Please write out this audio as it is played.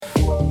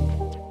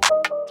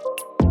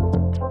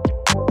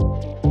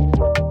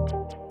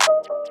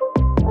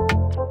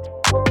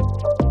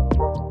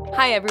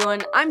Hi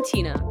everyone, I'm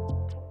Tina.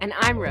 And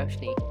I'm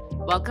Roshni.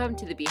 Welcome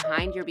to the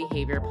Behind Your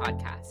Behavior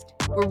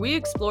podcast, where we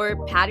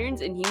explore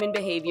patterns in human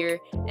behavior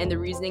and the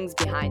reasonings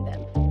behind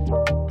them.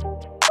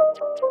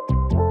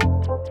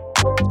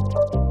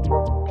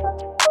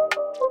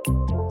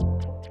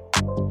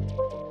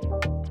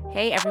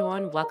 Hey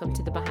everyone, welcome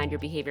to the Behind Your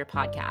Behavior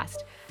podcast.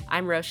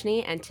 I'm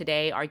Roshni, and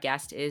today our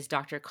guest is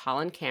Dr.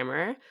 Colin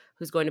Kammerer,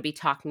 who's going to be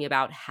talking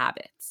about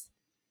habits.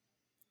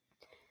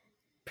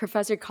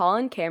 Professor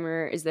Colin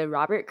Kammerer is the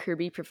Robert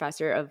Kirby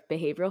Professor of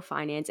Behavioral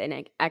Finance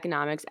and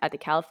Economics at the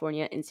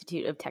California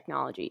Institute of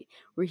Technology,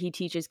 where he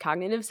teaches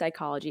cognitive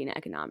psychology and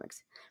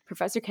economics.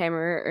 Professor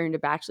Kammerer earned a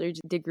bachelor's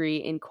degree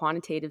in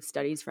quantitative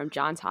studies from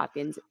Johns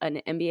Hopkins,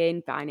 an MBA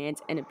in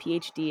finance, and a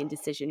PhD in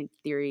decision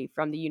theory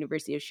from the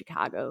University of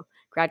Chicago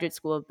Graduate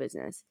School of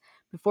Business.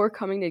 Before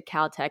coming to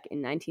Caltech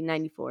in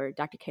 1994,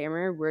 Dr.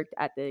 Kammerer worked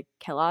at the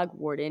Kellogg,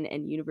 Wharton,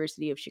 and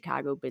University of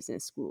Chicago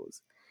Business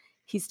Schools.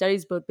 He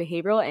studies both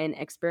behavioral and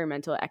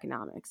experimental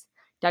economics.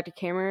 Dr.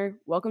 Kammerer,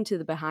 welcome to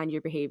the Behind Your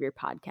Behavior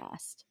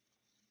podcast.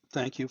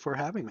 Thank you for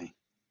having me.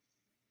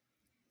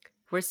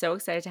 We're so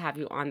excited to have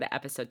you on the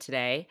episode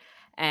today.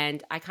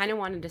 And I kind of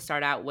wanted to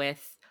start out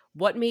with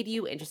what made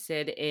you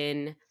interested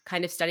in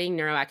kind of studying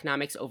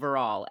neuroeconomics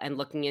overall and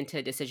looking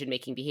into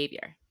decision-making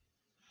behavior?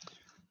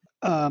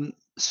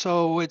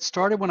 So it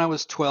started when I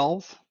was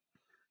 12,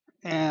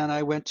 and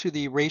I went to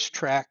the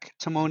racetrack,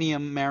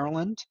 Timonium,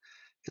 Maryland.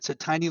 It's a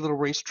tiny little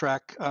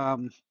racetrack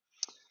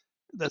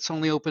that's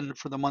only open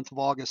for the month of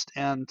August,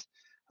 and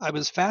I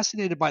was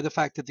fascinated by the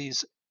fact that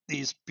these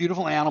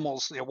beautiful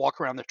animals walk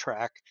around the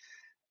track,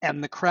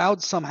 and the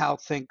crowd somehow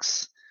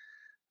thinks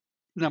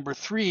number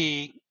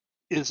 3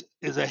 is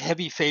a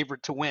heavy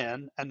favorite to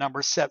win, and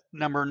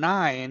number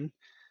 9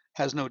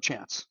 has no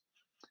chance.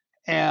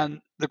 And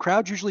the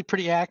crowd's usually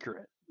pretty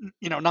accurate,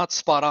 not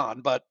spot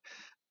on, but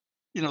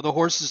the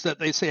horses that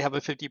they say have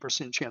a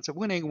 50% chance of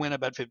winning win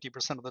about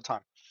 50% of the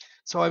time.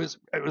 So I was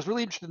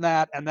really interested in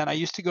that. And then I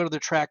used to go to the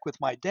track with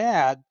my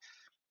dad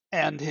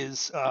and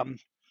his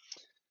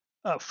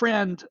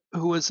friend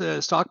who was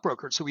a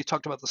stockbroker. So we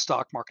talked about the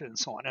stock market and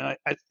so on. And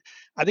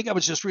I think I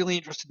was just really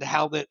interested in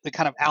how the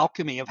kind of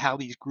alchemy of how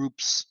these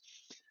groups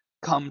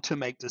come to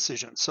make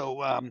decisions.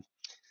 So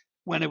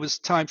when it was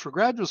time for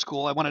graduate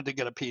school, I wanted to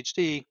get a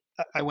PhD.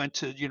 I went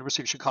to the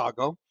University of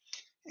Chicago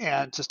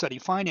and to study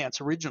finance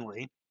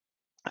originally.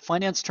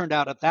 Finance turned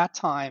out at that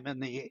time in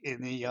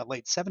the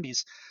late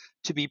 70s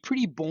to be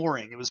pretty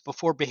boring. It was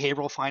before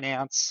behavioral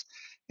finance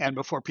and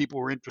before people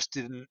were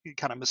interested in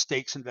kind of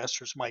mistakes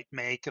investors might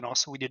make, and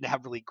also we didn't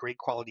have really great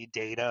quality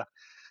data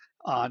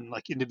on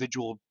like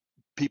individual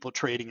people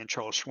trading in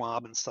Charles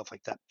Schwab and stuff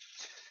like that.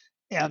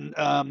 And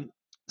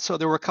so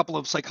there were a couple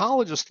of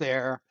psychologists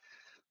there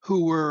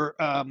who were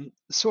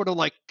sort of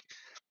like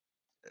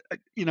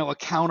a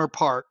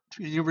counterpart.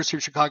 The University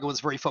of Chicago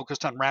was very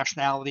focused on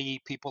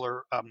rationality. People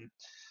are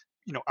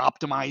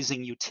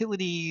optimizing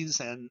utilities,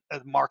 and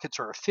markets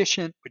are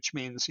efficient, which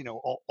means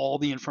all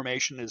the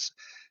information is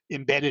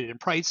embedded in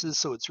prices,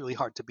 so it's really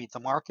hard to beat the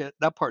market.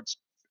 That part's,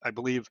 I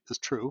believe, is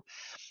true.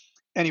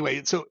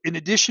 Anyway, so in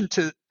addition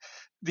to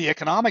the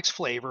economics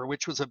flavor,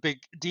 which was a big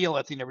deal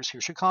at the University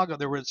of Chicago,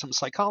 there were some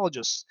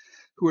psychologists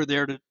who were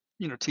there to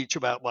teach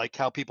about like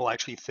how people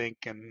actually think,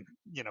 and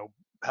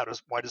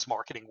why does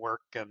marketing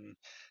work, and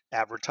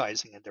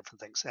advertising and different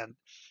things.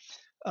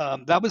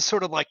 And that was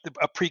sort of like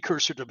a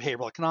precursor to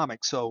behavioral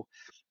economics. So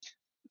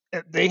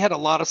they had a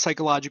lot of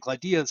psychological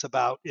ideas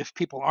about if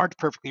people aren't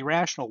perfectly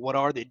rational, what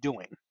are they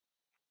doing?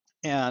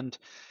 And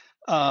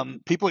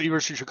people at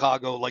University of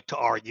Chicago like to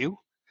argue,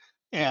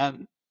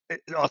 and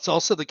it's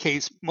also the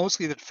case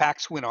mostly that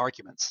facts win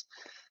arguments.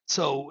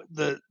 So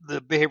the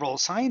behavioral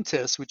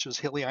scientists, which was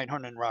Hilly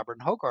Einhorn and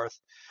Robert Hogarth,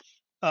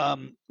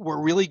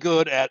 were really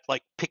good at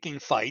like picking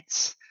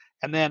fights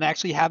and then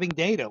actually having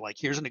data. Like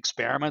here's an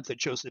experiment that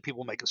shows that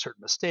people make a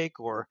certain mistake,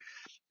 or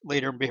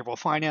later in behavioral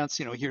finance,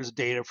 here's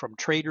data from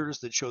traders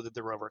that show that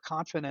they're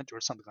overconfident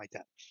or something like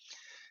that.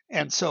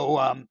 And so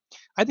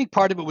I think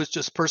part of it was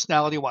just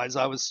personality wise.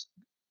 I was,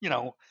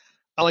 I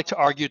like to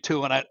argue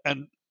too, and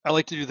I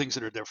like to do things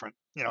that are different.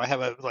 I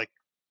have a like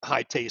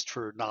high taste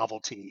for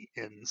novelty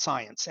in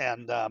science,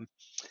 and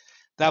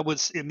that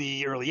was in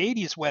the early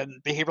 80s when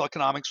behavioral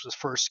economics was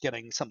first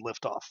getting some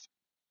liftoff,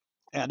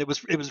 and it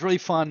was really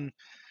fun.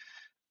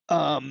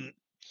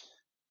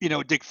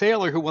 Dick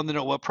Thaler, who won the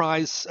Nobel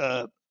Prize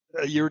a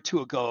year or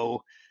two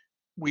ago,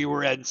 we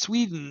were in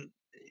Sweden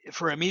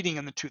for a meeting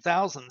in the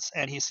 2000s,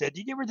 and he said,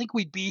 "Did you ever think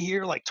we'd be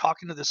here, like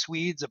talking to the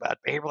Swedes about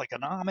behavioral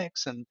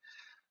economics?" And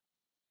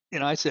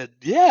I said,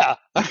 "Yeah,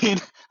 I mean,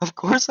 of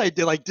course I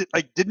did. Like,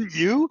 didn't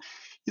you?"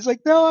 He's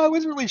like, "No, I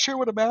wasn't really sure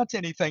what about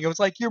anything. It was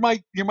like, you're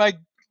my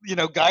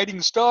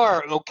guiding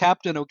star, oh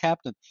captain, oh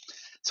captain."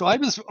 So I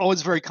was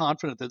always very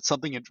confident that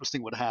something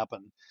interesting would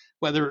happen,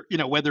 whether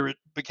it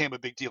became a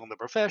big deal in the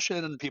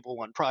profession and people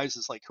won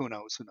prizes, like who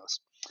knows.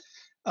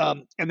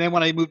 And then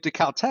when I moved to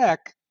Caltech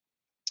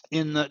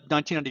in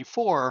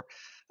 1994,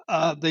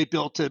 they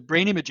built a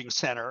brain imaging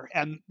center,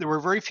 and there were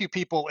very few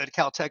people at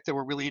Caltech that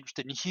were really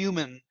interested in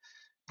human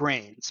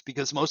brains,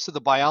 because most of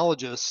the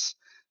biologists,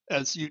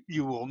 as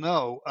you will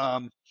know,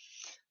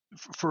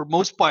 for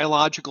most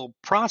biological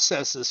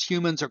processes,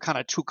 humans are kind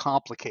of too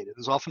complicated.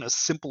 There's often a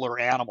simpler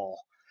animal.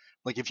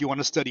 Like if you want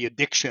to study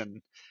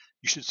addiction,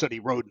 you should study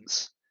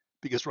rodents,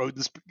 because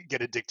rodents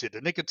get addicted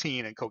to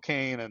nicotine and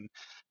cocaine and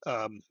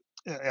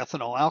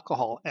ethanol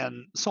alcohol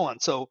and so on.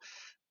 So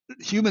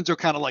humans are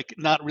kind of like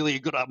not really a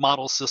good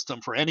model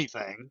system for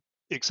anything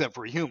except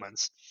for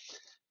humans.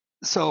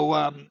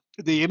 So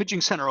the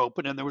imaging center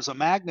opened and there was a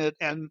magnet,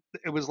 and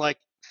it was like,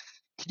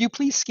 can you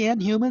please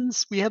scan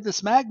humans? We have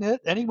this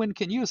magnet, anyone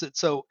can use it.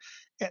 So,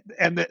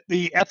 and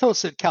the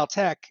ethos at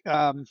Caltech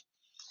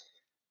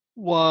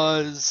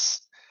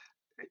was,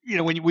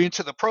 when we went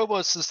to the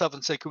provost and stuff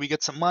and said, can we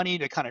get some money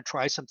to kind of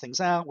try some things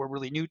out? We're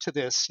really new to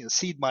this,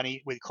 seed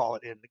money, we call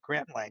it in the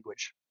grant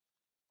language.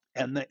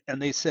 And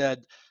they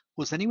said,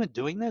 was anyone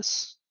doing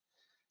this?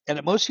 And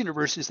at most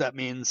universities, that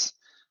means,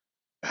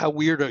 how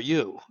weird are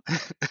you?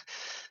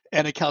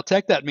 And at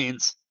Caltech, that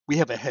means we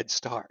have a head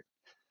start,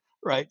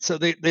 right? So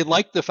they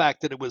liked the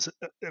fact that it was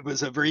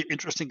a very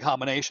interesting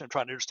combination of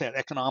trying to understand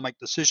economic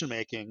decision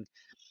making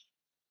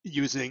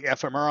using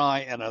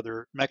fMRI and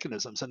other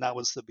mechanisms, and that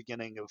was the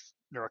beginning of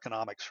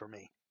neuroeconomics for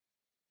me.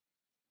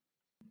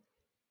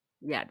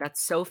 Yeah,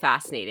 that's so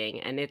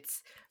fascinating, and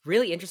it's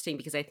really interesting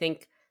because I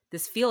think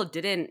this field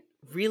didn't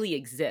really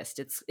exist.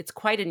 It's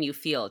quite a new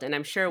field, and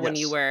I'm sure when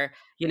you Yes.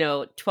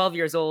 were, 12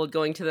 years old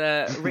going to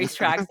the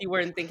racetracks, you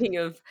weren't thinking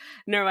of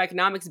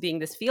neuroeconomics being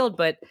this field,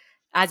 but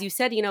as you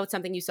said, it's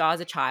something you saw as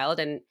a child,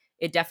 and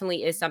it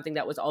definitely is something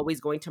that was always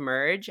going to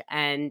merge.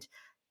 And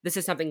this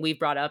is something we've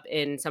brought up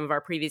in some of our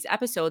previous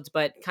episodes,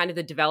 but kind of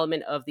the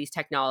development of these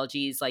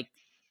technologies like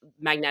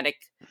magnetic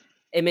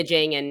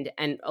imaging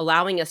and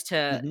allowing us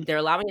to Hmm. they're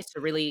allowing us to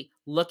really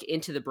look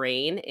into the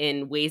brain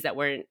in ways that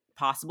weren't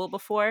possible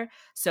before.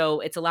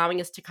 So it's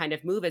allowing us to kind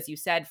of move, as you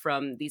said,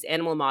 from these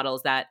animal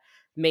models that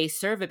may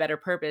serve a better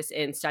purpose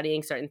in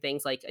studying certain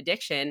things like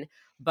addiction,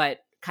 but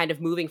kind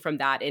of moving from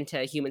that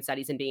into human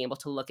studies and being able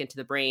to look into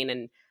the brain.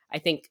 And I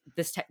think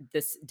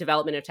this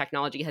development of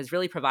technology has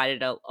really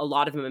provided a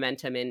lot of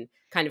momentum in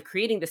kind of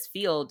creating this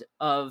field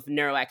of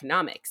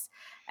neuroeconomics.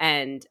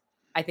 And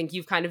I think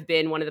you've kind of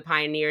been one of the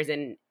pioneers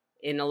in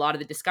a lot of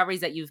the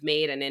discoveries that you've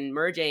made and in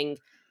merging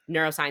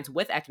neuroscience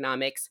with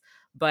economics.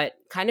 But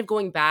kind of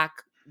going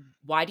back,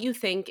 why do you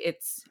think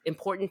it's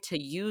important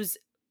to use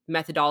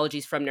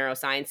methodologies from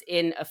neuroscience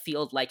in a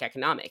field like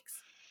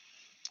economics?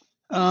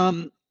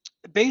 Um,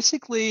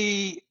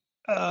 Basically,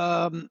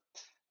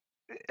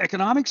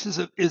 economics is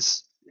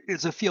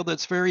a field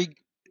that's very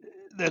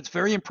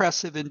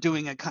impressive in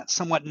doing a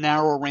somewhat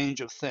narrow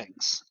range of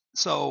things.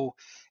 So,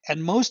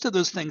 and most of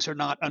those things are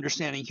not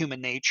understanding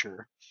human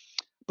nature,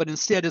 but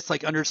instead it's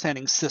like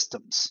understanding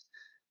systems.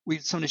 We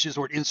sometimes use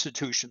the word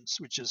institutions,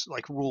 which is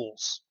like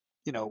rules,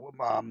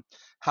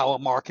 how a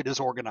market is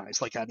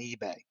organized, like on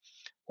eBay,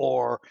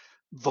 or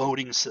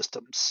voting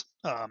systems,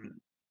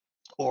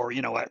 or,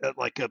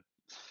 like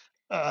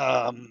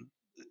um,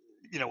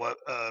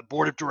 a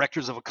board of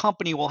directors of a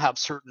company will have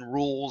certain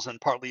rules, and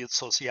partly it's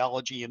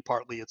sociology and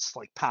partly it's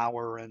like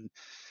power and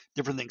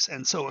different things.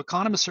 And so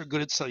economists are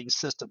good at studying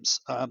systems,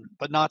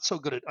 but not so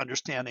good at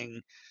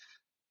understanding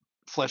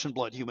flesh and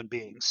blood human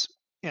beings.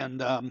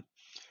 And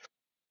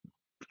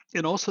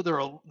also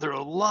there are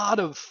a lot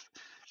of,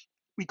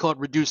 we call it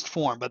reduced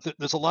form, but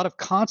there's a lot of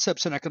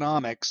concepts in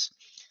economics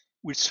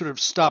which sort of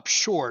stop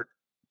short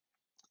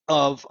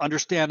of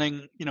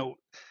understanding,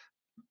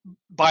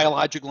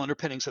 biological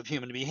underpinnings of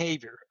human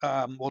behavior.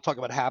 We'll talk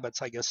about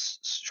habits, I guess,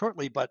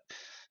 shortly, but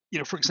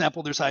for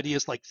example, there's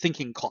ideas like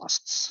thinking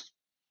costs.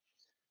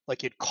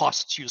 Like it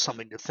costs you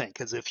something to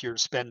think, as if you're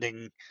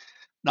spending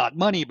not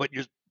money, but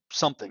you're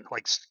something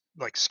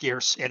like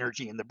scarce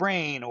energy in the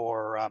brain,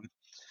 or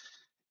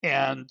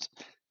and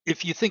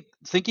if you think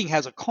thinking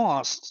has a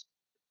cost,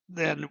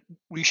 then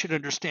we should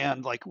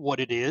understand like what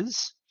it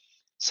is.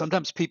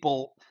 Sometimes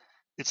people,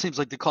 it seems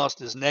like the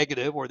cost is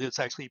negative, or it's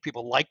actually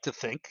people like to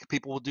think.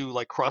 People will do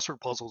like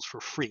crossword puzzles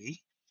for free,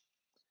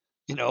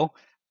 you know,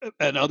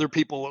 and other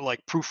people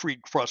like proofread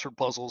crossword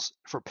puzzles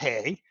for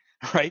pay,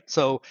 right?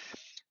 So,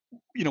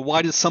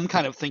 why does some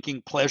kind of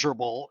thinking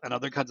pleasurable and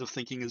other kinds of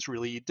thinking is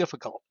really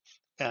difficult?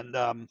 And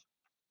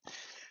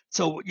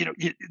so,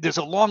 there's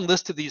a long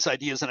list of these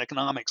ideas in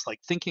economics, like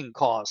thinking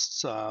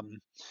costs,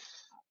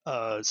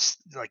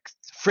 like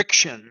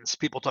frictions.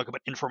 People talk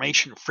about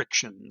information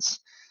frictions.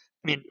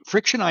 I mean,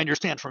 friction I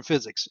understand from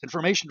physics.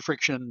 Information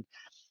friction,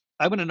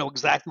 I want to know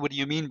exactly, what do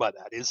you mean by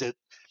that? Is it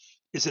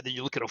that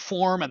you look at a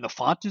form and the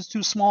font is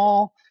too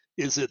small?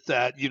 Is it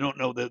that you don't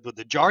know what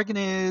the jargon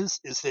is?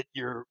 Is that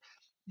you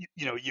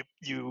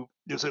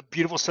there's a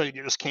beautiful study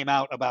that just came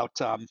out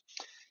about,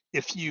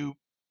 if you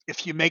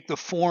make the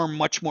form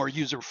much more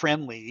user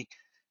friendly,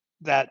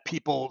 that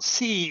people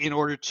see, in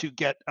order to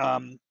get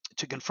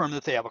to confirm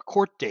that they have a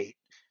court date,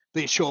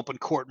 they show up in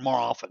court more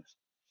often.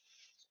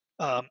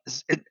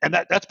 And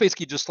that's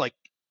basically just like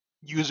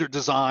user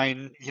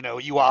design,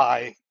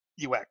 UI,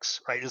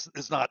 UX, right?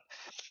 Is not,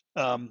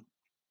 um,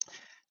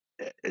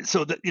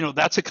 so that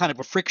that's a kind of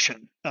a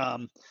friction.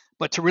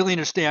 But to really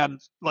understand,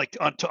 like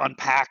to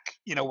unpack,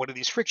 what do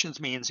these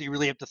frictions means, you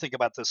really have to think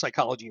about the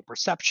psychology of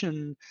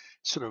perception,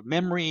 sort of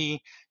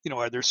memory.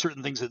 Are there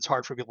certain things that's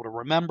hard for people to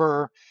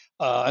remember?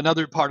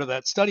 Another part of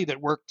that study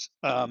that worked,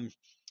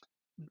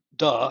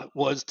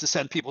 was to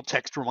send people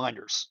text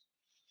reminders,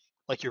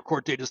 like your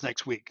court date is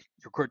next week,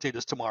 your court date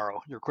is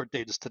tomorrow, your court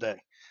date is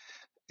today.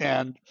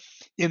 And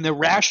in the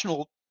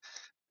rational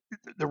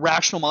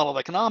model of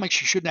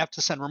economics, you shouldn't have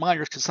to send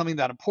reminders because something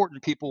that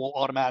important people will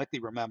automatically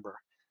remember.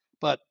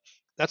 But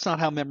that's not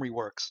how memory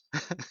works,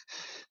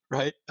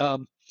 right?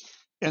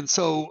 And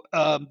so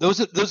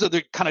those are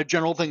the kind of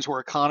general things where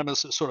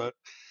economists are sort of,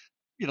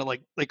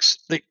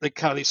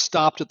 they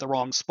stopped at the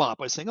wrong spot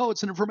by saying, oh,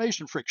 it's an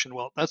information friction.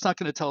 Well, that's not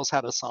going to tell us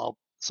how to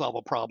solve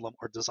a problem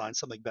or design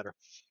something better.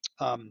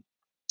 Um,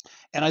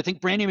 and I think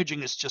brain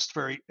imaging is just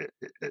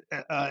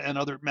and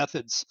other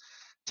methods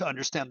to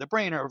understand the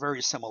brain are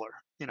very similar.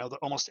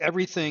 Almost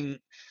everything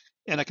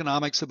in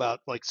economics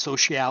about like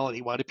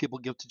sociality, why do people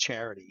give to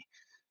charity?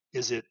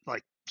 Is it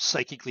like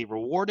psychically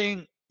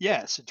rewarding?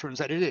 Yes, it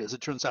turns out it is.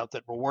 It turns out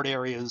that reward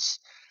areas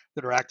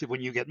that are active when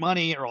you get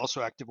money are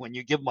also active when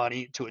you give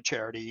money to a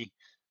charity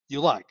you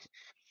like.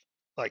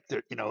 Like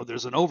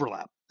there's an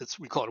overlap.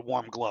 We call it a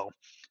warm glow.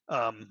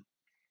 Um,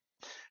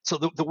 so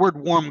the word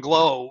warm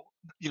glow,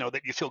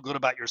 that you feel good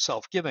about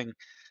yourself giving,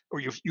 or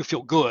you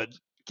feel good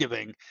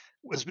giving,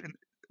 was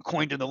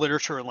coined in the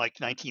literature in like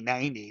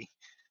 1990.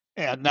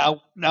 And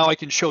now I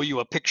can show you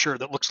a picture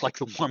that looks like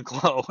the warm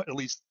glow, at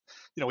least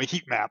a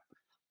heat map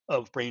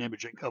of brain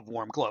imaging of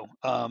warm glow.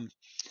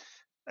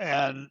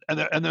 And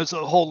there's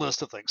a whole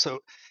list of things. So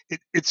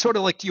it's sort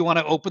of like, do you want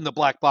to open the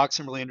black box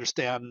and really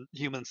understand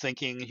human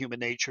thinking, human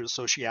nature,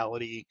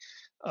 sociality,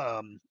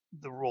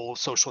 the role of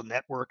social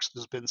networks?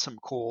 There's been some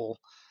cool,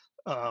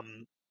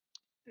 um,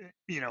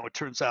 it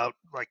turns out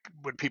like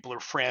when people are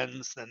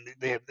friends, then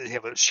they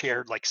have a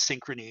shared like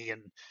synchrony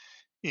and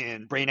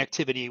in brain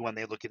activity when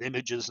they look at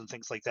images and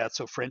things like that.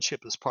 So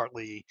friendship is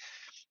partly,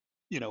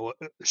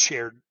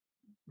 shared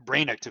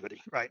brain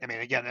activity, right? I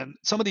mean, again, and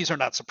some of these are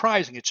not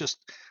surprising. It's just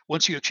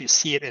once you actually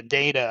see it in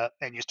data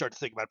and you start to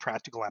think about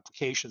practical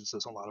applications,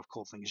 there's a lot of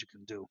cool things you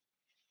can do.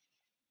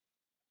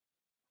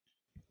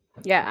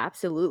 Yeah,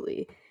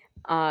 absolutely.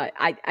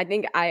 I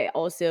think I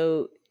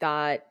also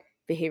thought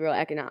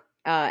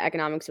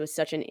economics was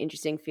such an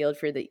interesting field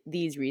for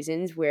these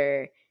reasons,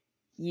 where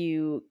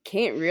you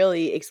can't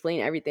really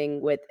explain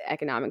everything with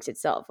economics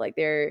itself. Like,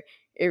 there are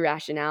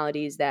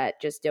irrationalities that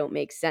just don't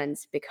make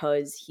sense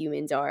because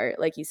humans are,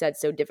 like you said,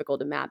 so difficult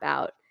to map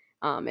out.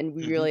 And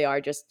we Hmm. really are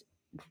just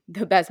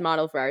the best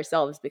model for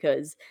ourselves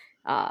because,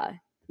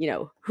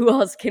 who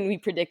else can we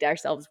predict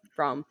ourselves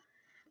from?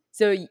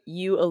 So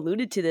you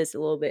alluded to this a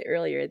little bit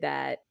earlier,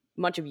 that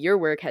much of your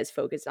work has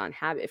focused on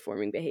habit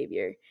forming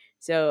behavior.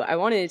 So I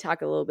wanted to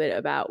talk a little bit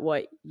about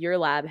what your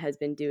lab has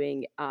been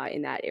doing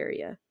in that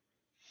area.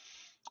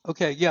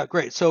 Okay, yeah,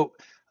 great. So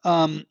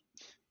um,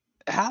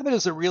 habit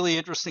is a really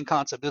interesting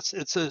concept.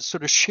 It's a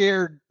sort of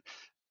shared,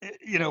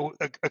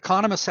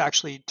 economists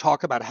actually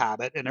talk about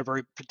habit in a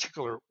very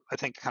particular, I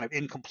think, kind of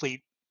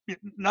incomplete,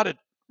 not a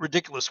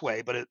ridiculous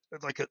way, but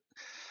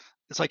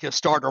it's like a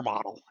starter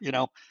model,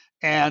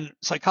 and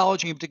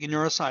psychology and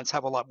particularly neuroscience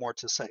have a lot more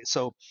to say.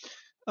 So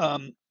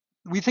um,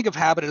 we think of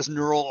habit as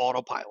neural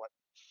autopilot.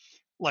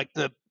 Like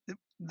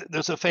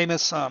there's a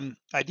famous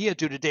idea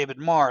due to David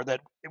Marr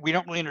that we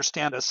don't really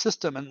understand a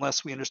system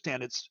unless we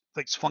understand its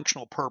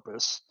functional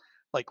purpose.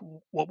 Like,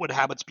 what would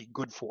habits be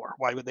good for?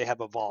 Why would they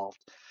have evolved?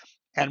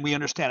 And we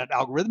understand it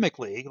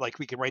algorithmically, like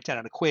we can write down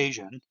an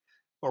equation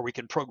or we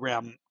can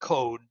program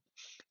code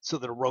so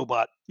that a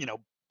robot,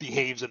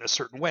 behaves in a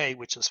certain way,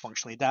 which is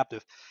functionally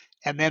adaptive.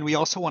 And then we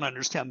also want to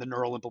understand the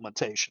neural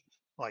implementation,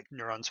 like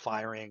neurons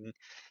firing,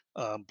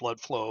 blood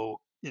flow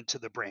into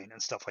the brain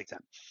and stuff like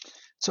that.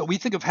 So we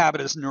think of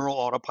habit as neural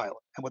autopilot.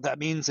 And what that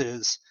means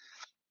is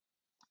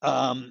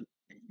um,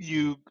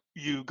 you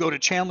go to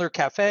Chandler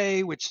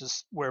Cafe, which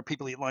is where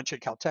people eat lunch at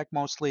Caltech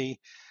mostly,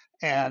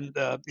 and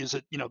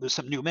there's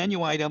some new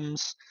menu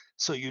items.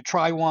 So you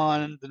try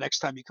one. The next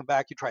time you come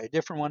back, you try a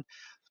different one.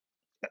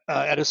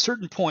 At a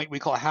certain point, we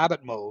call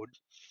habit mode.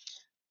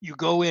 You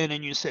go in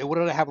and you say, what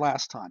did I have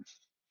last time?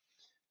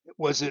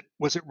 Was it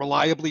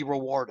reliably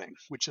rewarding,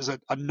 which is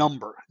a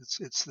number.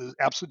 It's the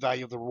absolute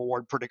value of the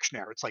reward prediction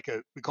error. It's like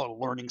we call it a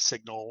learning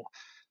signal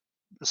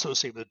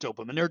associated with the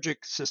dopaminergic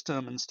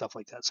system and stuff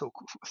like that. So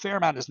a fair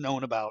amount is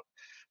known about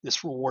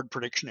this reward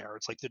prediction error.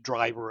 It's like the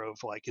driver of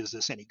like, is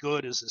this any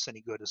good? Is this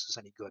any good? Is this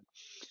any good?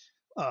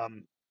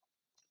 Um,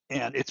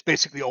 and it's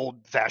basically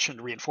old-fashioned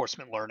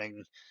reinforcement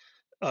learning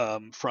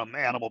from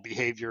animal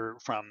behavior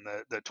from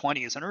the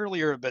 20s and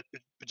earlier, but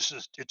it's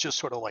just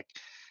sort of like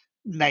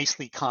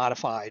nicely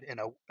codified in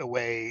a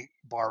way,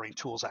 borrowing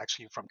tools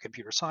actually from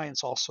computer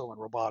science also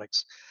and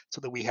robotics,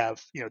 so that we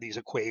have these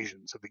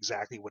equations of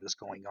exactly what is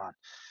going on.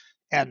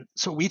 And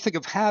so we think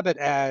of habit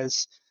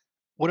as,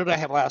 what did I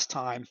have last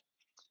time?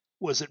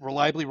 Was it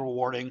reliably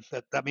rewarding?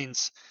 That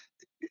means,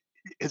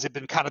 has it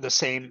been kind of the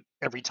same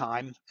every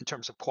time in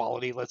terms of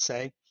quality, let's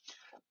say?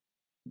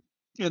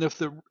 And if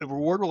the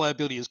reward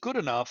reliability is good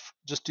enough,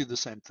 just do the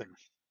same thing.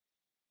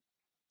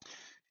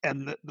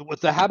 And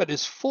what the habit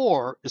is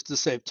for is to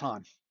save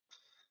time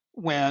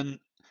when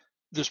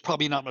there's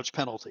probably not much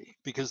penalty,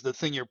 because the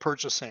thing you're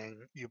purchasing,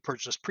 you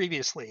purchased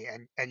previously,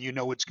 and you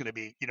know it's going to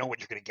be, you know what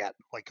you're going to get,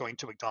 like going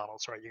to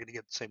McDonald's, right? You're going to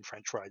get the same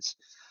French fries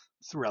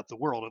throughout the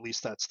world. At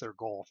least that's their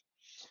goal.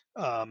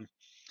 Um,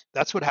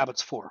 that's what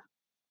habits for.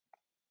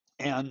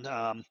 And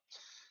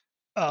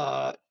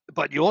uh,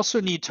 but you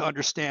also need to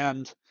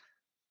understand,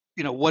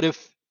 what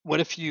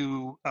if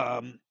you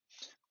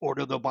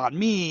order the banh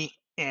mi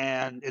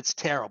and it's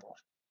terrible?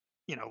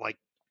 Like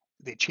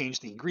they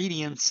changed the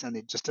ingredients and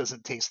it just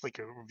doesn't taste like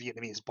a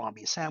Vietnamese banh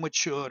mi sandwich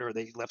should, or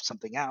they left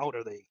something out,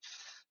 or they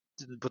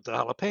didn't put the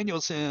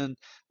jalapenos in.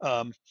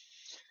 Um,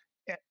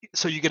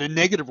 so you get a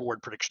negative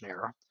reward prediction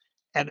error.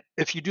 And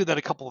if you do that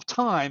a couple of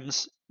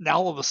times, now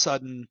all of a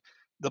sudden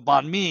the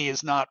banh mi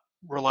is not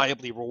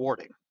reliably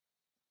rewarding,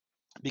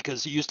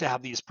 because you used to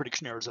have these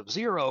prediction errors of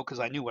 0 because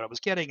I knew what I was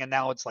getting, and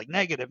now it's like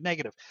negative,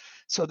 negative.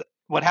 So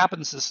what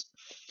happens is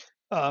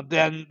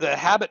then the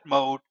habit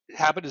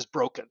is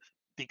broken,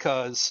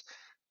 because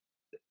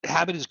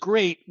habit is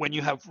great when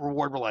you have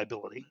reward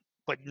reliability,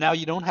 but now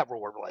you don't have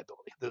reward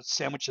reliability. The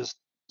sandwiches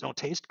don't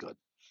taste good,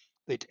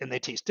 and they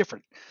taste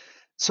different.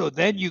 So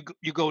then you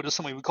go to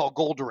something we call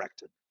goal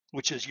directed,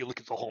 which is you look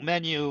at the whole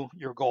menu.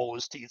 Your goal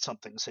is to eat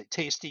something, say,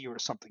 tasty or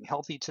something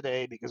healthy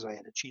today because I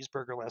had a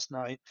cheeseburger last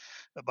night,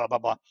 blah blah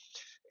blah.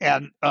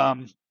 And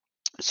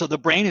so the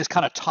brain is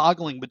kind of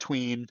toggling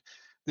between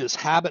this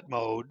habit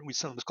mode, we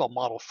sometimes call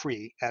model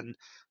free, and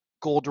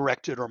goal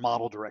directed or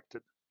model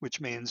directed, which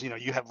means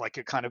you have like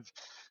a kind of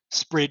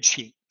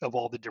spreadsheet of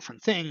all the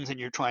different things, and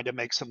you're trying to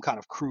make some kind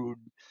of crude,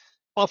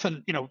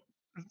 often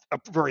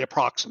very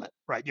approximate,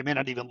 right? You may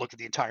not even look at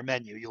the entire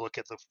menu. You look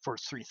at the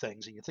first three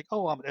things and you think,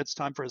 oh, it's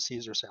time for a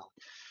Caesar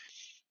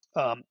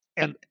salad.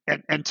 And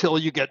until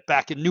you get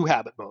back in new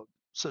habit mode.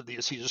 So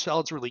the Caesar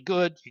salad's really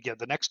good. You get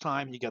the next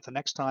time,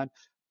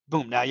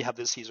 boom, now you have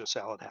this Caesar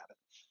salad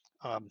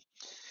habit.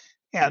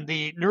 And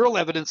the neural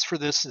evidence for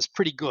this is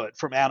pretty good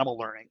from animal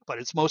learning, but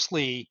it's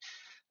mostly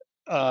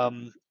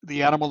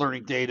the animal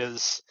learning data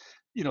is,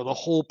 the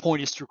whole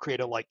point is to create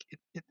a like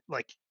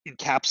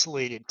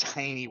encapsulated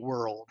tiny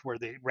world where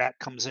the rat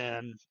comes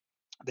in,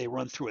 they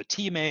run through a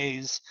T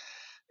maze,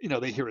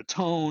 they hear a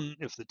tone.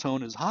 If the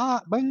tone is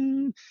hot,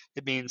 bing,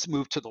 it means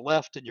move to the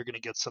left and you're going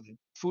to get some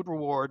food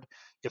reward.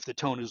 If the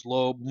tone is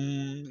low,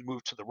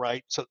 move to the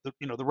right. So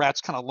the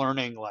rat's kind of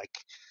learning like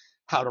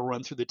how to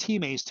run through the T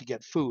maze to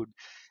get food.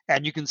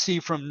 And you can see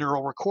from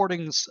neural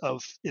recordings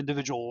of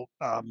individual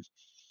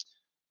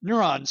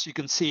neurons, you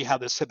can see how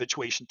this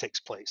habituation takes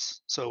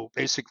place. So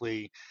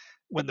basically,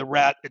 when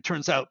it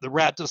turns out the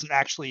rat doesn't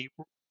actually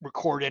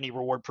record any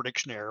reward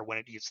prediction error when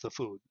it eats the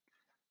food,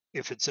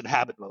 if it's in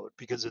habit mode,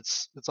 because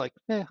it's like,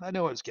 I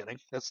know what I was getting.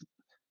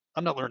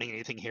 I'm not learning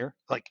anything here.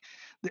 Like,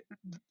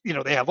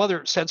 they have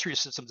other sensory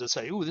systems that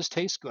say, "Ooh, this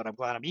tastes good. I'm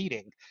glad I'm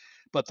eating,"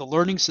 but the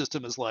learning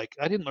system is like,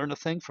 I didn't learn a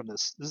thing from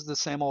this. This is the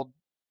same old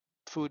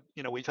food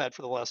we've had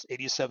for the last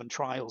 87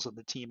 trials in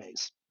the T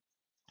maze.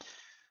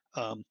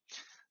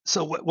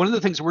 So one of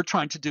the things we're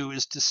trying to do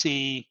is to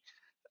see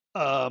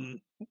um,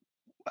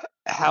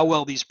 how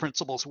well these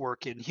principles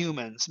work in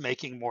humans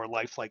making more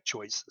lifelike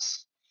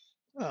choices.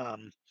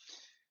 Um,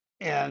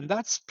 and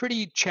that's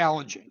pretty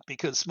challenging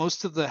because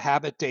most of the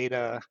habit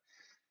data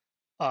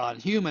on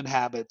human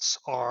habits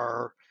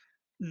are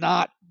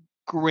not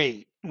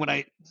great. When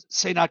I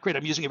say not great,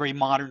 I'm using a very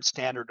modern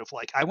standard of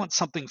like, I want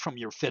something from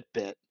your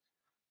Fitbit,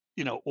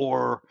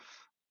 or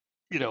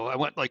I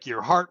want like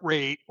your heart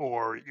rate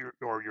or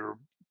your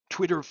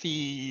Twitter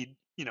feed.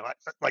 I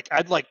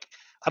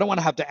don't want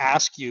to have to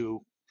ask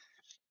you,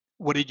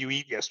 what did you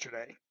eat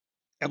yesterday,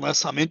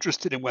 unless I'm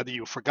interested in whether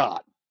you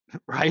forgot,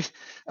 right?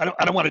 I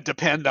don't want to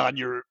depend on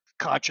your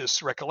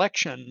conscious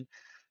recollection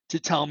to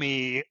tell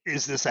me,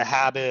 is this a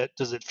habit?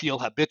 Does it feel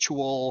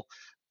habitual?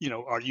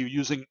 Are you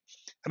using,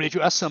 I mean, if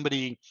you ask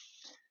somebody,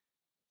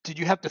 did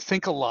you have to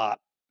think a lot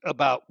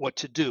about what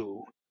to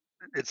do?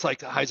 It's like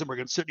the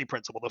Heisenberg uncertainty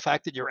principle. The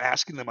fact that you're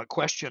asking them a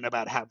question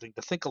about having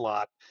to think a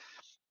lot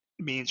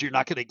means you're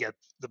not going to get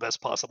the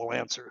best possible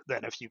answer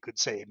than if you could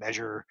say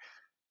measure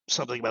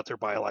something about their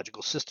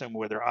biological system,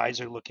 where their eyes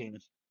are looking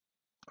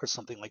or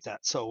something like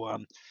that. So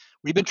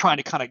we've been trying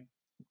to kind of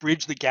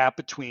bridge the gap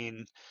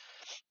between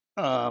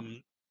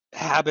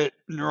habit,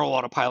 neural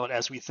autopilot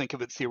as we think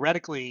of it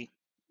theoretically,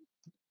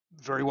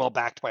 very well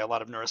backed by a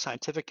lot of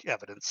neuroscientific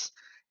evidence,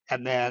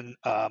 and then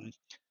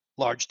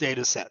large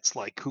data sets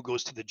like who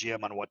goes to the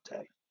gym on what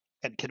day,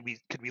 and could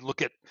we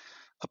look at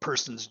a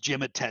person's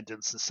gym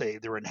attendance and say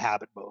they're in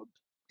habit mode,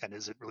 and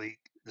is it really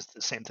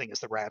the same thing as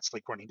the rats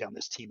like running down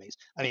this T maze?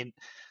 I mean,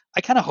 I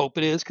kind of hope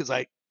it is, because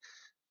I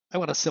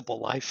want a simple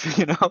life.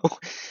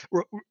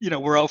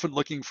 We're often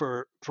looking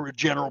for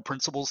general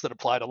principles that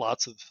apply to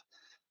lots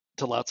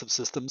of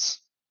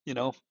systems. You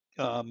know,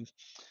 um,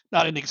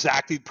 not in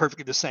exactly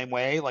perfectly the same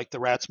way. Like the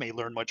rats may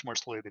learn much more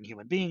slowly than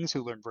human beings,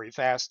 who learn very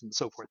fast, and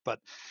so forth. But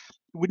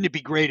wouldn't it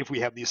be great if we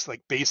have these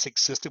like basic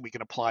system we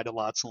can apply to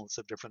lots and lots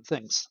of different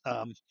things?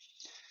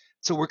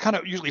 So we're kind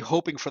of usually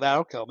hoping for that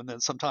outcome, and then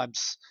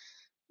sometimes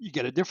you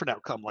get a different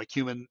outcome, like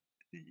human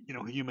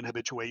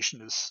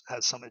habituation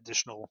has some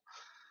additional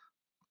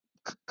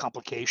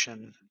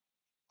complication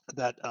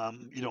that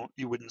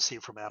you wouldn't see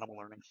from animal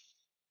learning.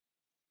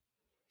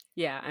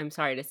 Yeah, I'm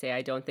sorry to say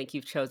I don't think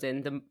you've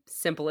chosen the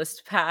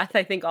simplest path.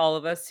 I think all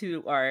of us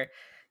who are,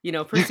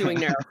 pursuing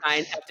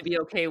neuroscience have to be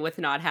okay with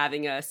not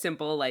having a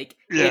simple like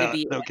A to Yeah,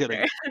 B no kidding,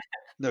 answer.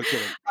 no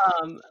kidding.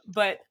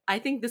 But I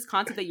think this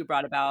concept that you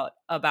brought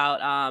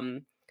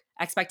about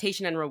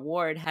expectation and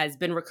reward has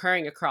been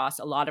recurring across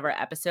a lot of our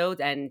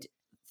episodes and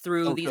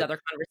through Oh, these good. other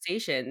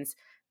conversations.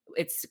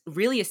 It's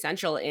really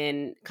essential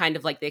in kind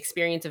of like the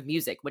experience of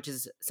music, which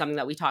is something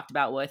that we talked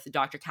about with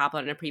Dr.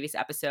 Kaplan in a previous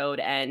episode.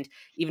 And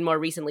even more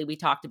recently, we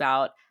talked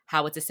about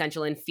how it's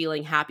essential in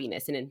feeling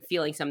happiness and in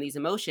feeling some of these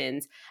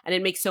emotions. And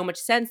it makes so much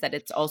sense that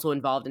it's also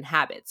involved in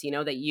habits,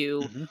 that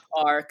you Hmm.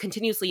 are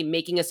continuously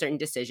making a certain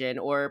decision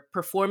or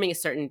performing a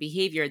certain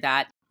behavior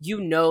that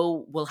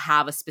will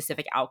have a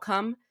specific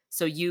outcome.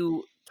 So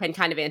you can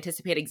kind of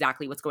anticipate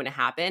exactly what's going to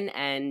happen.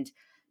 And,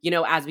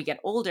 as we get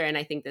older, and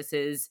I think this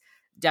is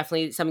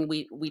definitely something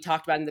we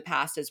talked about in the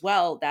past as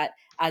well, that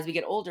as we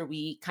get older,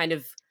 we kind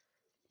of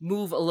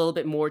move a little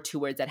bit more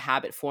towards that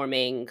habit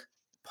forming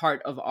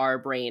part of our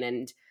brain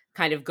and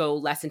kind of go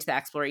less into the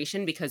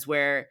exploration because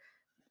we're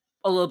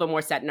a little bit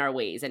more set in our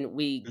ways and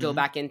we go Hmm.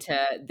 back into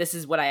this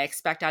is what I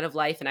expect out of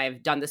life and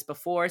I've done this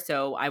before,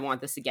 so I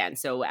want this again.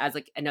 So as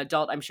like an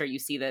adult, I'm sure you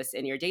see this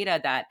in your data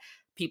that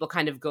people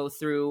kind of go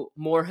through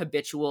more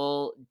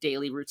habitual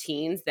daily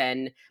routines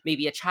than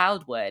maybe a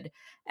child would.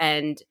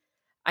 And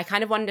I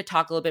kind of wanted to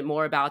talk a little bit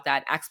more about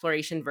that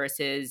exploration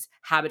versus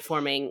habit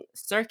forming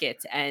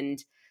circuits.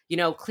 And,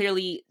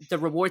 clearly the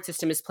reward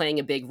system is playing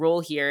a big role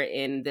here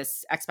in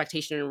this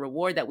expectation and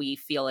reward that we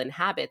feel in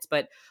habits.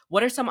 But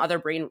what are some other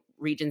brain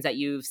regions that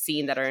you've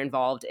seen that are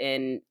involved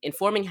in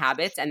forming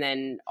habits and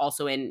then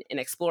also in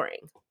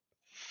exploring?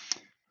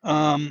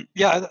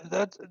 Yeah,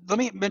 let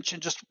me mention,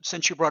 just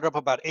since you brought up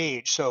about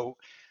age. So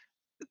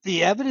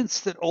the evidence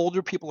that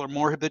older people are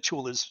more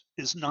habitual is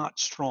not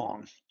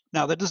strong.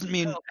 Now that doesn't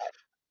mean Okay.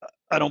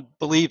 I don't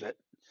believe it.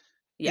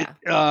 It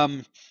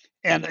Yeah.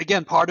 and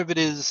again, part of it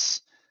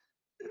is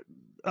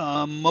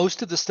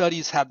most of the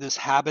studies have this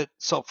habit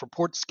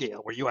self-report scale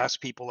where you ask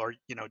people,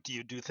 do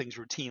you do things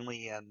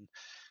routinely? And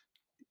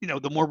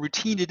the more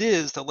routine it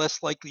is, the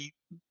less likely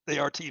they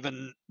are to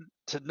even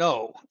to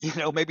know.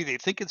 Maybe they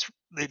think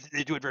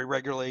they do it very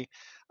regularly.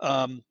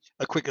 A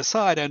quick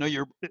aside: I know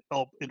you're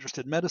all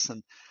interested in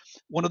medicine.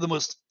 One of the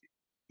most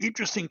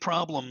interesting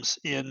problems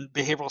in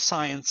behavioral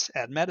science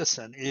and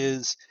medicine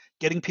is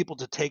getting people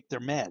to take their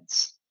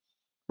meds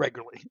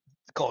regularly,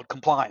 called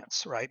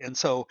compliance, right? And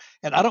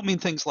I don't mean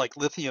things like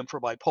lithium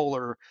for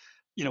bipolar,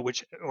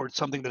 which or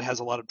something that has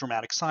a lot of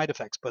dramatic side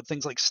effects, but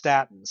things like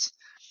statins.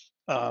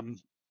 Um,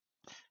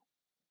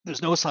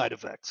 there's no side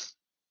effects.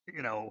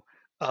 You know,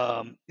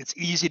 it's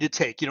easy to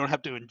take. You don't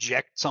have to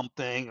inject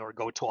something or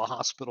go to a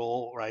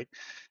hospital, right?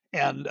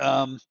 And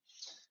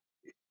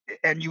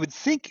and you would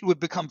think it would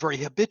become very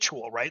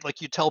habitual, right? Like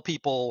you tell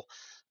people,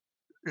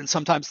 and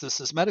sometimes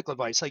this is medical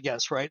advice, I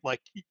guess, right?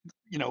 Like,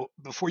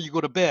 before you go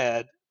to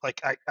bed,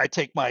 like I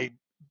take my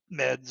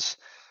meds,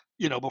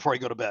 before I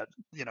go to bed.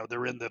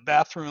 They're in the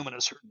bathroom in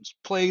a certain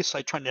place.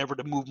 I try never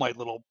to move my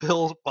little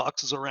pill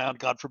boxes around,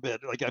 God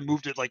forbid. Like I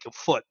moved it like a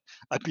foot,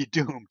 I'd be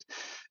doomed,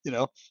 you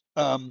know?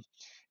 Um,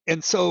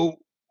 and so,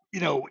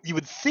 you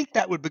would think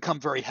that would become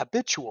very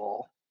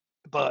habitual,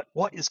 but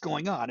what is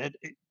going on?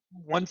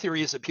 One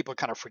theory is that people are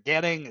kind of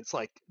forgetting. It's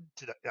like,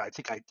 I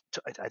think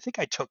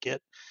I took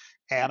it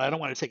and I don't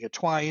want to take it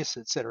twice,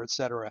 et cetera, et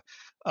cetera.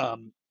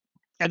 Um,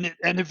 and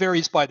it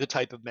varies by the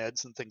type of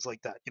meds and things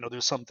like that.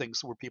 There's some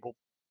things where people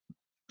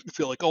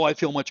feel like, oh, I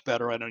feel much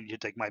better. I don't need to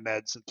take my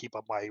meds and keep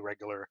up my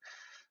regular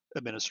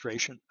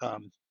administration.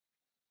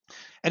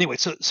 Anyway,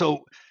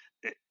 so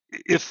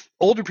if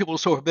older people are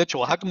so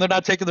habitual, how come they're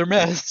not taking their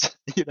meds?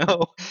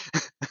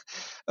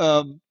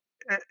 um,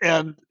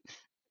 and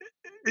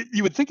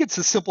you would think it's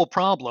a simple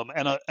problem,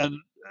 and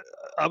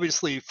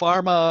obviously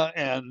pharma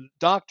and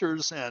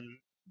doctors and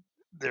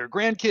their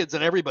grandkids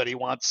and everybody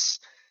wants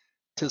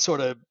to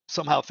sort of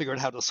somehow figure out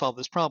how to solve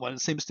this problem. And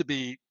it seems to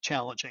be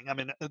challenging. I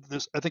mean,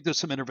 I think there's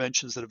some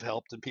interventions that have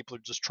helped, and people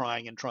are just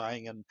trying and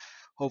trying, and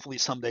hopefully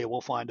someday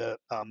we'll find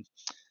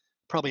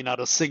probably not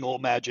a single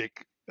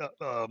magic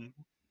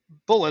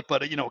bullet,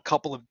 but a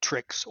couple of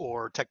tricks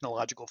or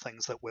technological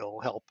things that will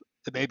help.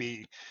 It may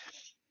be,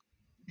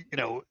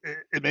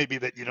 it may be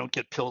that you don't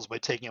get pills by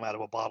taking them out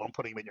of a bottle and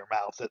putting them in your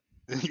mouth. That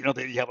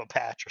that you have a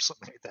patch or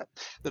something like that.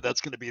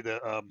 That's going to be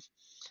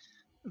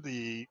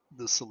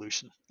the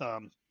solution.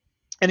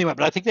 Anyway,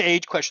 but I think the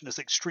age question is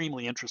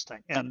extremely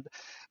interesting and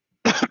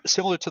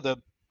similar to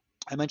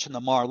I mentioned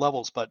the MAR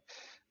levels, but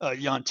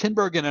Jan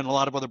Tinbergen and a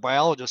lot of other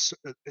biologists,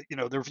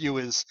 their view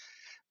is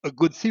a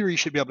good theory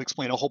should be able to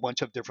explain a whole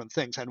bunch of different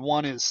things. And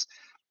one is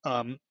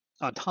um,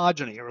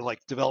 ontogeny, or like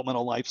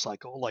developmental life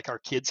cycle, like our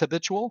kids'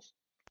 habitual.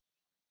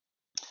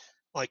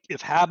 like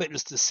if habit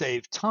is to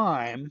save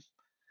time,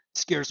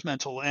 scarce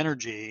mental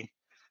energy,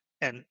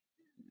 and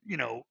you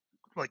know,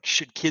 like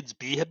should kids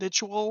be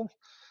habitual?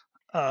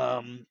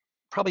 Um,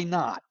 Probably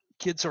not.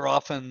 Kids are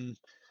often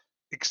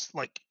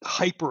like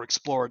hyper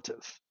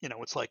explorative.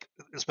 It's like,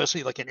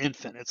 especially like an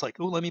infant. It's like,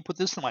 oh, let me put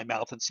this in my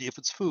mouth and see if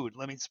it's food.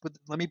 Let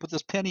me put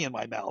this penny in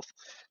my mouth.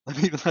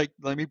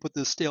 Let me put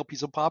this stale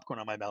piece of popcorn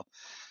in my mouth.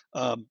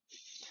 Um,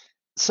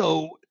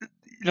 so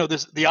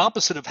there's the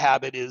opposite of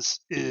habit is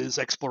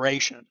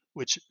exploration,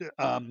 which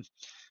um,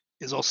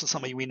 is also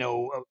something we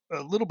know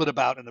a little bit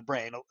about in the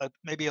brain,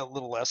 maybe a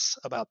little less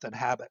about than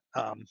habit.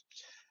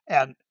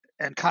 And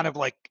and kind of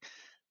like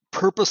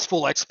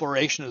purposeful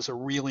exploration is a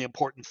really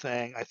important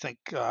thing. I think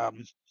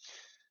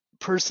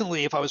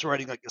personally, if I was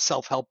writing like a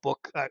self-help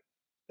book,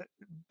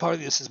 part of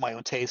this is my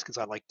own taste because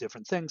I like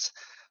different things.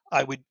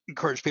 I would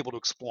encourage people to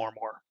explore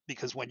more,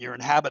 because when you're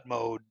in habit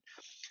mode,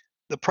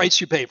 the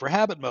price you pay for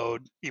habit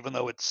mode, even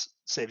though it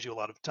saves you a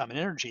lot of time and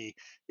energy,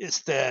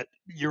 is that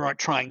you aren't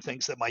trying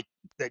things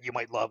that you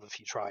might love if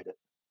you tried it.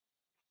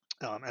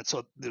 And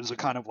so there's a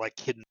kind of like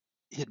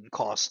hidden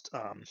cost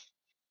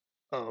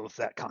of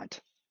that kind.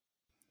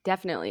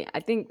 Definitely.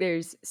 I think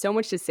there's so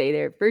much to say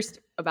there. First,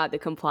 about the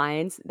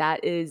compliance, Yeah.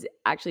 that is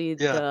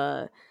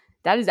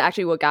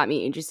actually what got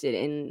me interested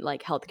in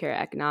like healthcare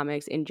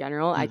economics in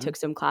general. I Hmm. took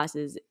some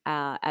classes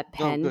at Oh,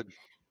 Penn good.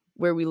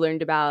 where we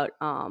learned about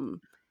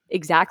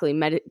exactly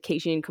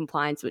medication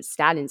compliance with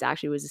statins.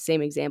 Actually, was the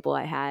same example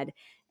I had,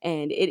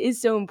 and it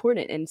is so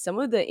important. And some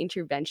of the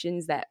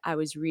interventions that I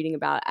was reading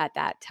about at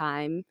that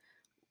time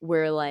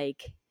were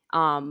like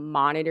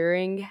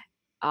monitoring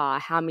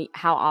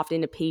how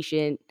often a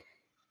patient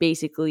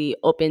basically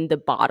opened the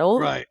bottle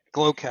Right.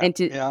 Glow cap. and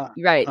to Yeah.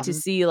 right to Uh-huh.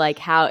 see like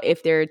how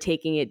if they're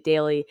taking it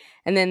daily.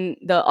 And then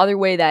the other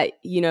way that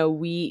we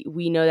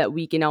know that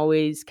we can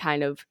always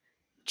kind of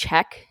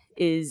check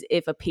is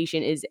if a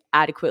patient is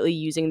adequately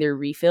using their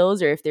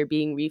refills or if they're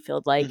being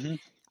refilled like Hmm.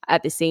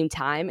 at the same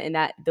time, and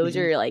that those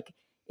Hmm. are like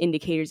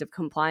indicators of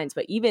compliance.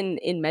 But even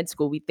in med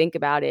school we think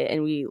about it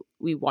and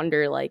we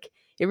wonder like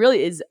it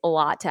really is a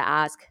lot to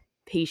ask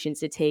patients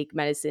to take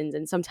medicines,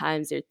 and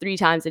sometimes they're 3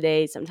 times a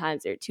day,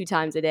 sometimes they're 2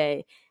 times a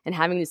day, and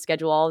having to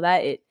schedule all of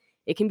that,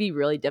 it can be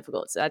really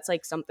difficult. So that's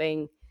like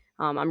something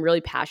I'm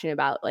really passionate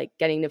about, like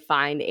getting to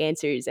find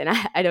answers. And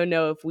I don't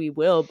know if we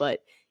will,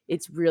 but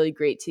it's really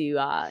great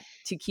to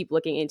keep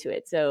looking into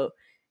it. So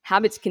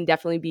habits can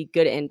definitely be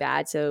good and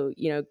bad. So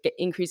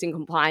increasing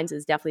compliance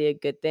is definitely a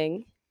good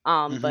thing.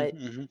 Hmm. But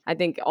Hmm. I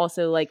think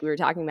also, like we were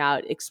talking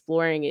about,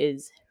 exploring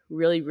is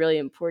really really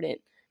important.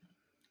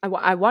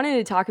 I wanted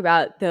to talk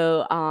about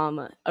though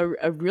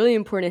a really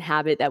important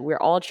habit that we're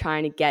all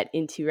trying to get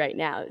into right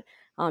now.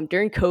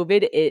 During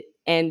COVID, it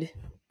and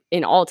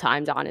in all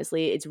times,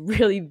 honestly, it's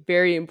really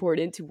very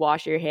important to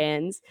wash your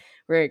hands.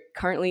 We're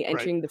currently Right.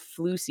 entering the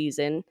flu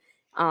season,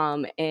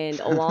 and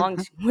along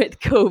with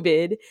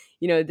COVID,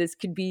 this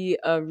could be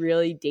a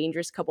really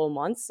dangerous couple of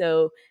months.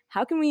 So,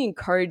 how can we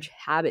encourage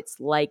habits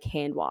like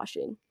hand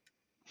washing?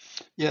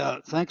 Yeah.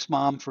 Thanks,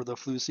 Mom, for the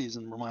flu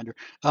season reminder.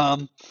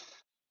 Um,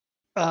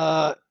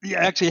 yeah,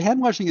 actually,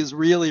 hand washing is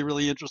really,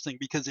 really interesting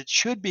because it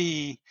should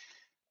be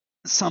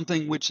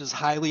something which is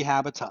highly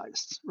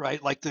habitized,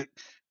 right? Like the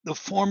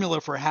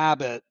formula for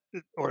habit,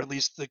 or at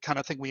least the kind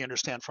of thing we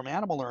understand from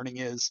animal learning,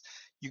 is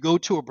you go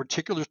to a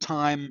particular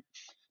time,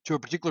 to a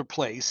particular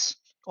place,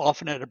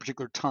 often at a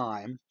particular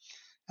time,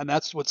 and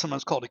that's what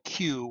sometimes called a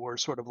cue, or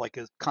sort of like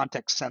a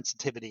context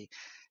sensitivity.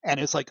 And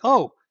it's like,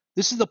 oh,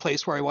 this is the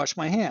place where I wash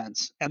my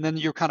hands, and then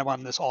you're kind of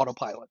on this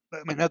autopilot.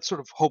 I mean, that's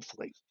sort of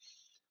hopefully.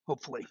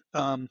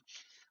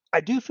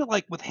 I do feel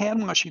like with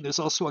hand washing, there's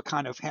also a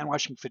kind of hand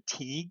washing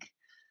fatigue.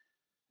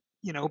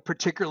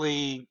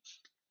 Particularly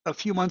a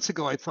few months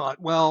ago, I thought,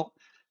 well,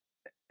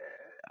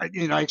 I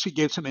actually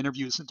gave some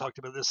interviews and talked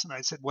about this, and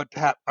I said,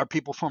 are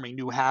people forming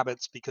new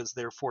habits because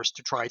they're forced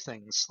to try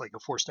things, like a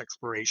forced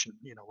exploration,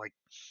 like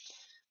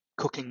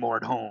cooking more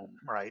at home,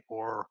 right?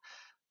 Or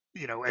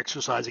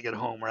exercising at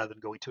home rather than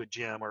going to a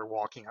gym or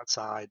walking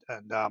outside.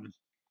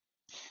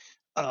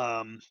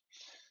 Um,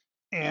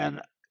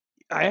 and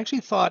I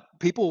actually thought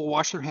people will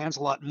wash their hands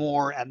a lot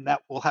more, and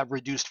that will have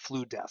reduced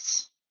flu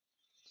deaths.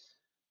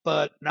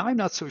 But now I'm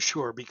not so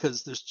sure,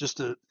 because there's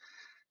just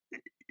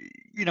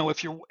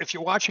if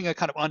you're watching a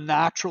kind of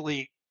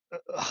unnaturally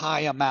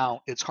high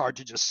amount, it's hard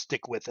to just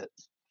stick with it.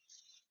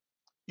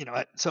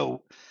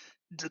 So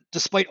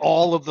despite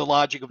all of the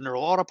logic of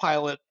neural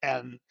autopilot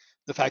and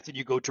the fact that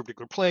you go to a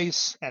particular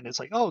place and it's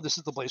like, oh, this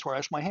is the place where I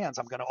wash my hands,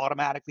 I'm going to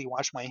automatically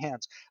wash my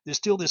hands. There's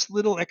still this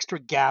little extra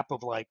gap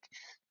of like,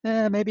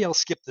 maybe I'll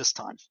skip this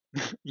time.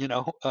 you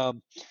know,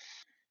 um,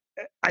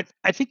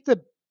 I think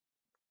the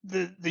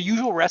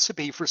usual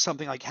recipe for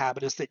something like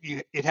habit is that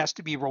it has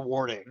to be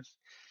rewarding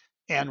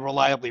and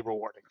reliably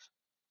rewarding,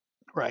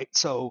 right?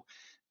 So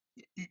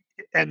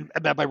and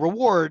by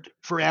reward,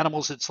 for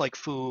animals it's like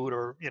food,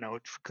 or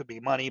it could be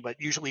money, but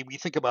usually we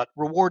think about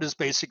reward as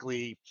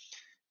basically,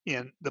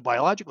 in the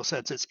biological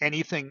sense, it's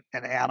anything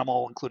an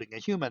animal, including a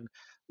human,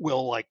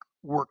 will like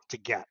work to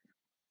get.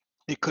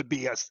 It could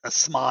be a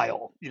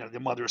smile, the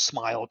mother's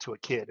smile to a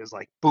kid is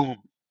like, boom,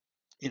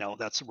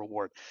 that's a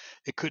reward.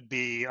 It could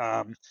be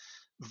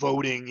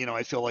voting,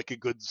 I feel like a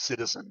good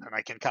citizen and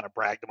I can kind of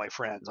brag to my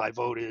friends. I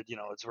voted,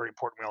 it's very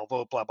important we all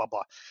vote, blah, blah,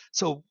 blah.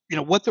 So,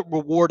 what the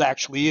reward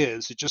actually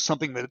is, it's just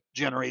something that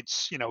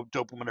generates,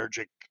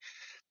 dopaminergic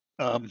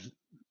um,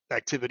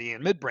 activity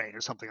in midbrain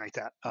or something like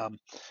that.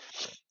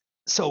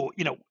 So,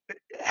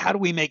 how do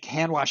we make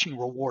hand washing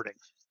rewarding?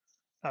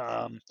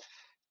 Um,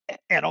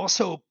 and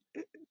also,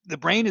 the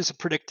brain is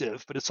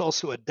predictive, but it's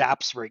also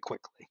adapts very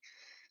quickly.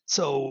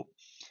 So,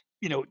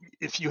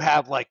 if you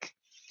have like,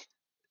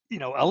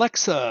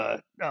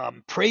 Alexa,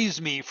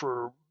 praise me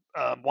for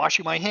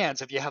washing my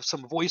hands. If you have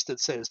some voice that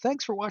says,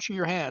 thanks for washing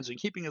your hands and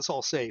keeping us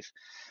all safe,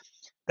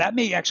 that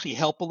may actually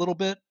help a little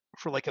bit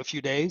for like a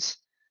few days.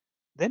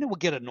 Then it will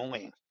get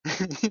annoying,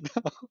 you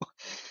know?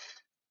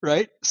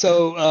 Right?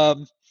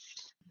 So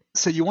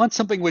you want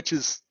something which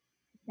is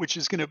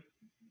going to,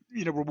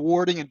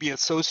 rewarding and be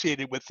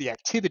associated with the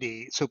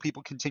activity, so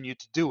people continue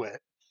to do it.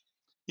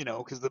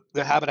 Because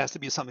the habit has to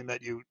be something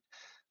that you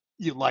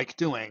like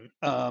doing.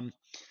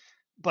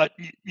 But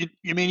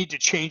you may need to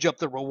change up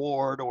the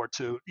reward, or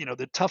to,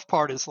 the tough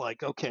part is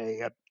like,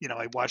 okay,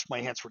 I washed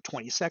my hands for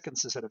 20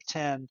 seconds instead of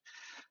 10,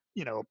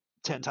 you know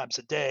 10 times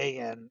a day,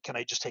 and can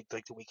I just take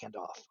like the weekend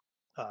off?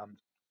 And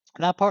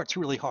that part's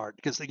really hard,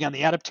 because again,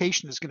 the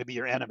adaptation is going to be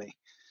your enemy,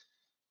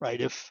 right?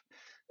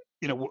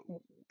 You know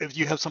if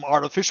you have some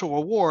artificial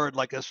reward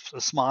like a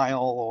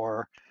smile,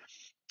 or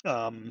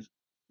um,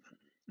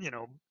 you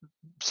know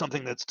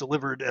something that's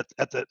delivered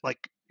at the,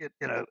 like,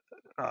 in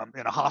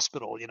a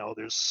hospital,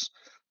 there's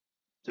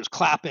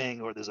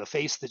clapping, or there's a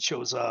face that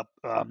shows up.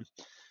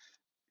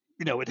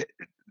 It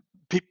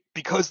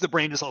because the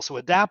brain is also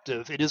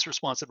adaptive, it is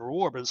responsive to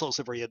reward, but it's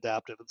also very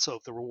adaptive. And so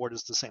if the reward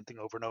is the same thing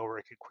over and over,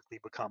 it could quickly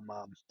become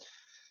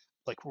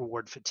like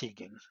reward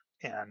fatiguing.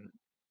 And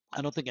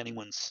I don't think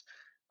anyone's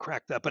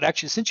cracked that. But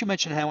actually, since you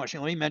mentioned hand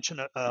washing, let me mention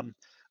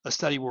a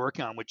study we're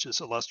working on, which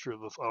is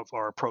illustrative of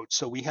our approach.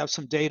 So we have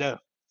some data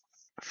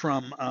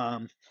from,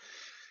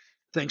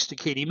 thanks to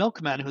Katie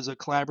Milkman, who's a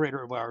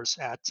collaborator of ours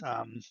at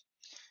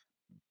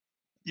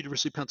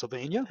University of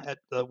Pennsylvania at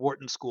the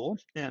Wharton School.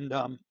 And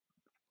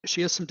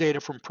she has some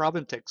data from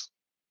Proventix,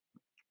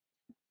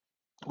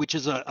 which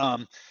is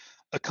a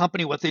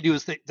company. What they do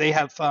is they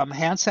have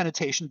hand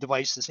sanitation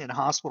devices in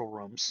hospital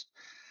rooms,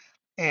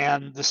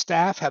 and the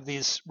staff have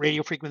these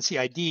radio frequency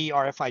ID,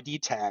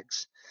 RFID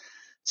tags.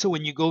 So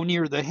when you go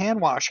near the hand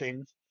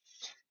washing,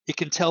 it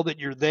can tell that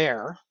you're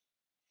there.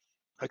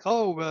 Like,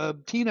 oh,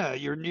 Tina,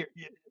 you're near,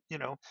 you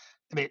know,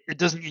 I mean, it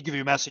doesn't give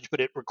you a message, but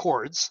it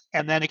records,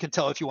 and then it can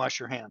tell if you wash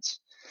your hands.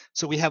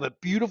 So we have a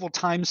beautiful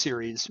time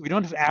series. We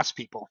don't have to ask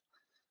people,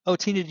 oh,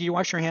 Tina, did you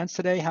wash your hands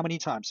today? How many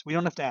times? We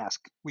don't have to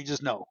ask. We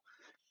just know.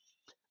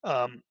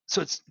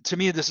 So it's, to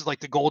me, this is like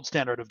the gold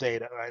standard of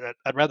data, right?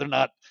 I'd rather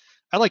not.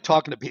 I like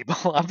talking to people,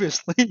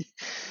 obviously,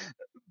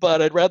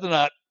 but I'd rather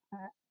not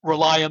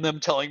rely on them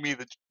telling me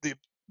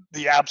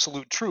the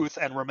absolute truth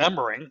and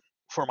remembering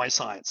for my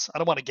science. I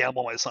don't want to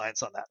gamble my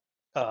science on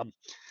that.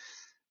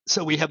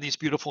 So we have these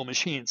beautiful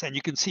machines, and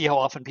you can see how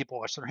often people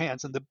wash their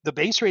hands, and the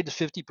base rate is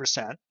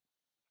 50%.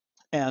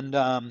 And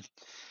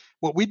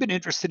what we've been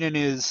interested in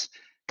is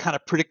kind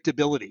of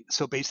predictability.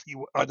 So basically,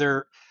 are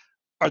there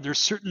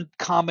certain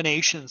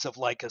combinations of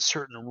like a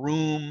certain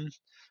room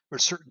or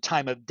a certain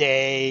time of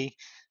day?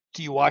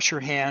 Do you wash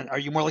your hand? Are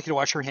you more likely to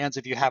wash your hands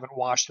if you haven't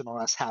washed in the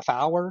last half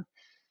hour?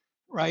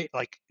 Right?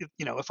 Like,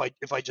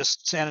 if I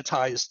just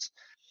sanitized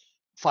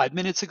 5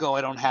 minutes ago,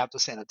 I don't have to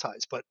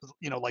sanitize. But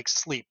like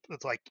sleep,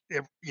 it's like, I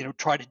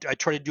try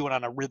to do it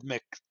on a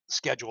rhythmic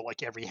schedule,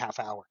 like every half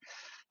hour.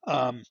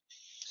 Um,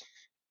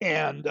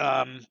 and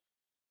so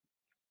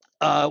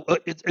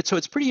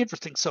it's pretty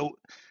interesting. So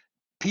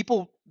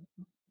people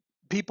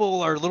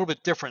people are a little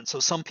bit different. So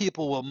some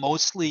people will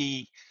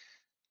mostly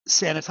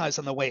sanitize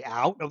on the way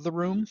out of the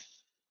room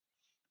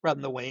rather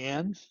than the way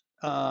in.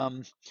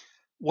 Um,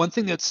 One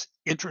thing that's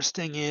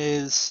interesting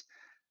is,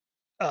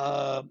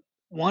 uh,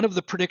 one of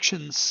the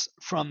predictions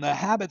from the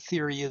habit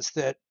theory is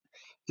that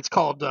it's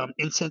called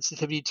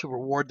insensitivity to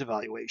reward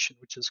devaluation,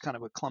 which is kind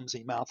of a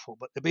clumsy mouthful,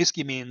 but it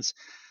basically means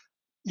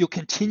you'll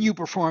continue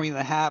performing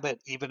the habit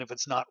even if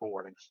it's not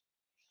rewarding,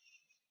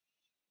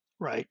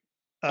 right?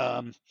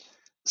 Um,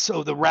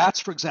 so the rats,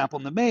 for example,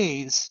 in the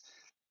maze,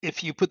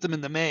 if you put them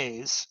in the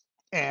maze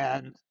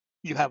and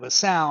you have a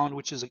sound,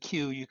 which is a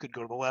cue, you could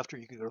go to the left or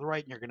you could go to the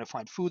right, and you're going to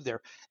find food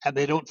there, and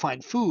they don't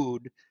find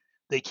food,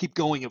 they keep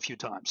going a few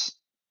times.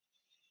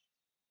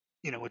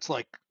 It's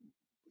like,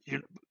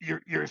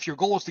 if your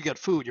goal is to get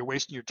food, you're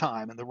wasting your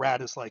time, and the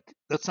rat is like,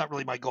 that's not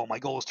really my goal. My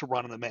goal is to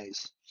run in the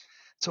maze.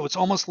 So it's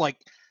almost like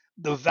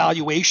the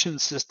valuation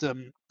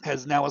system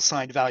has now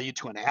assigned value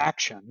to an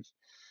action,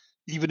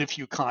 even if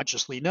you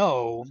consciously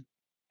know,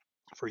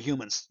 for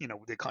humans,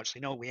 they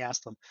consciously know, we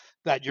ask them,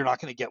 that you're not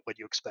going to get what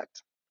you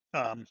expect.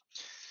 Um,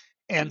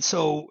 and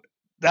so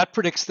that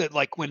predicts that,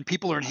 like, when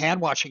people are in hand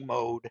washing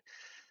mode,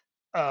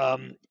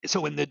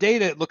 so in the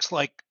data, it looks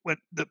like when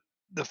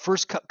the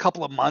first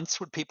couple of months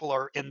when people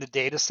are in the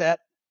data set,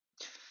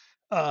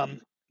 um,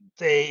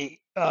 they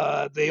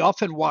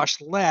often wash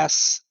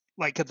less,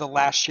 like at the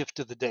last shift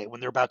of the day when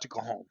they're about to go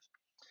home.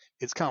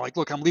 It's kind of like,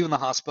 look, I'm leaving the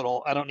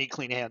hospital. I don't need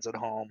clean hands at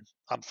home.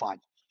 I'm fine.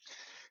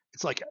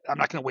 It's like I'm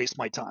not going to waste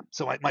my time.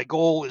 So my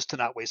goal is to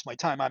not waste my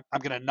time. I'm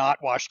going to not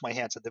wash my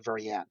hands at the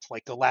very end,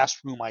 like the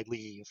last room I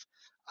leave.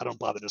 I don't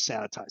bother to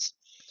sanitize.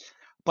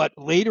 But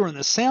later in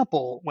the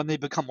sample, when they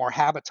become more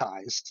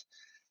habitized,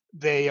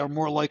 they are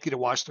more likely to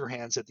wash their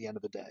hands at the end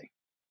of the day,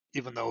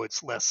 even though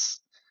it's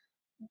less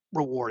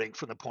rewarding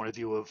from the point of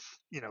view of,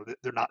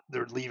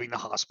 they're leaving the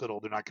hospital,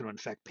 they're not going to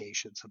infect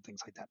patients and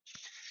things like that.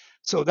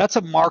 So that's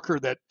a marker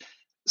that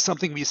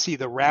something we see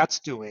the rats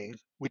doing,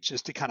 which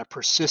is to kind of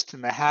persist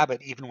in the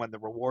habit even when the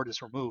reward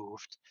is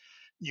removed.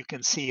 You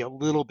can see a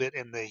little bit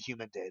in the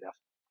human data,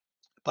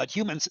 but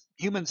humans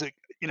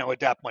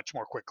adapt much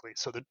more quickly.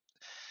 So that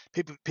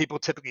people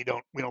typically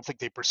don't we don't think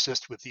they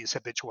persist with these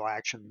habitual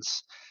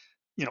actions,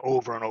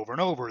 over and over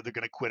and over. They're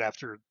going to quit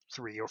after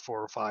 3 or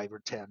 4 or 5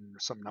 or 10 or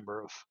some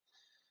number of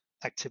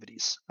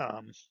activities.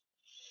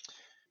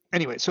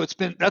 Anyway, so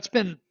that's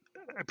been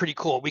pretty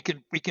cool. We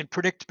can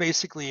predict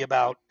basically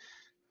about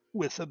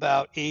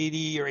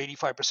 80 or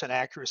 85%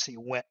 accuracy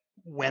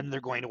when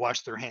they're going to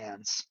wash their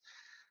hands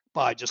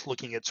by just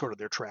looking at sort of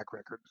their track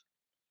record.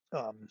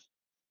 Um,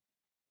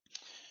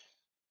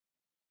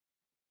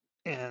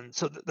 and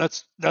so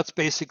that's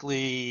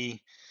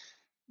basically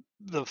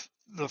the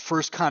the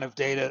first kind of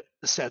data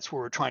sets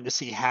where we're trying to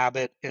see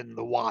habit in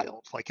the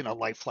wild, like in a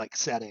lifelike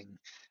setting.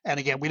 And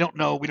again, we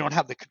don't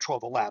have the control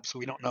of the lab, so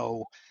we don't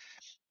know.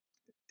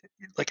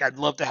 Like, I'd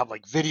love to have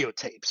like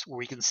videotapes where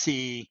we can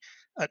see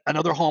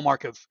another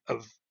hallmark of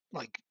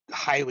like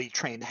highly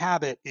trained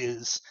habit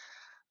is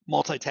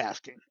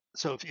multitasking.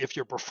 So if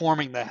you're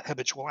performing the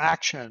habitual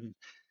action,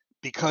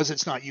 because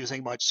it's not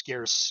using much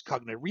scarce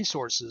cognitive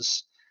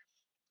resources,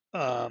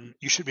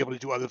 you should be able to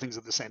do other things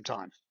at the same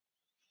time.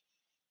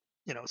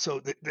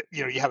 So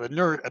you have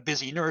a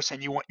busy nurse,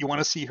 and you want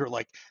to see her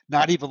like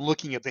not even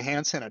looking at the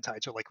hand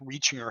sanitizer, like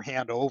reaching her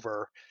hand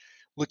over,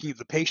 looking at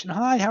the patient.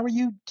 Hi, how are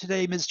you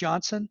today, Ms.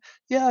 Johnson?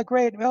 Yeah,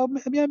 great. Well,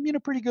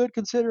 I'm pretty good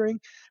considering,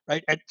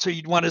 right? And so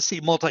you'd want to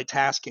see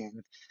multitasking,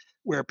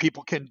 where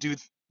people can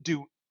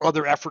do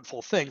other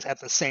effortful things at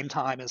the same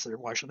time as they're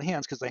washing the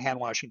hands, because the hand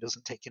washing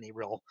doesn't take any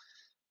real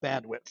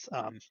bandwidth.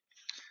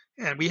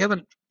 And we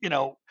haven't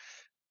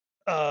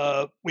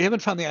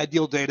found the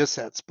ideal data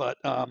sets, but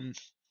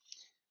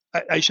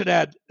I should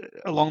add,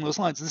 along those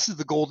lines, this is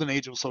the golden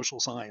age of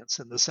social science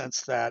in the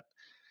sense that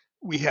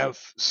we have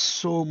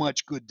so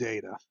much good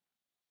data.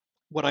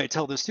 What I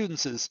tell the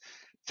students is,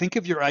 think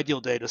of your ideal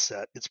data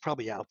set. It's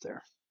probably out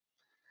there.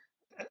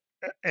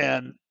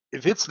 And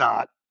if it's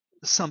not,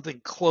 something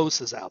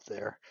close is out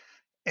there.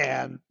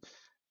 And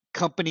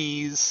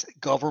companies,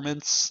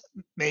 governments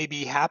may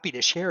be happy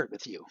to share it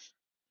with you.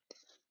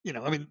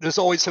 There's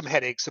always some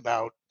headaches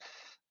about,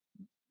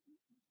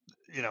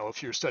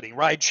 if you're studying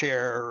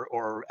rideshare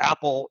or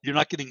Apple, you're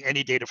not getting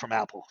any data from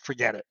Apple.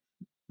 Forget it.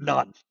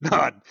 None,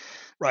 none,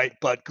 right?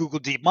 But Google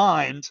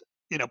DeepMind,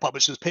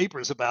 publishes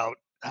papers about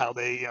how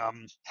they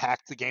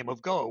hacked the game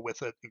of Go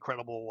with an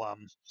incredible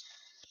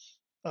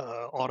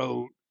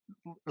auto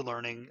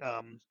learning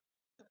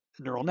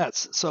neural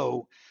nets.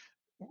 So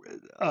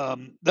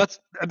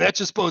that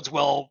just bodes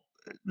well.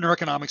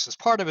 Neuroeconomics is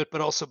part of it,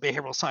 but also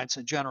behavioral science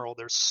in general.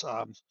 There's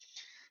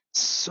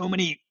so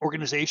many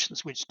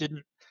organizations which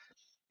didn't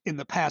in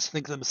the past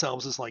think of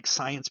themselves as like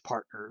science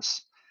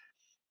partners.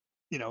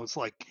 It's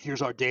like,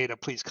 here's our data,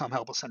 please come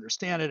help us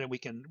understand it, and we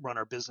can run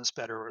our business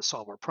better or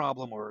solve our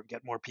problem or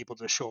get more people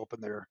to show up in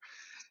their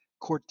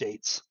court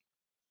dates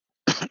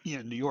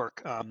in New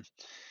York.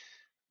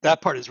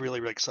 That part is really,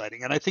 really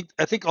exciting. And I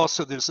think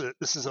also this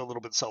is a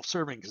little bit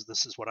self-serving because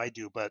this is what I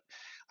do, but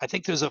I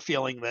think there's a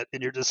feeling that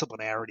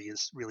interdisciplinarity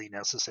is really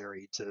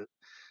necessary to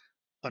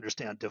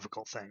understand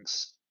difficult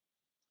things.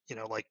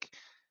 Like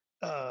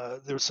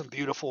there's some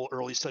beautiful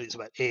early studies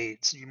about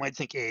AIDS. You might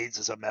think AIDS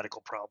is a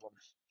medical problem,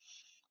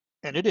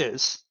 and it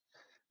is,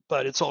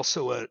 but it's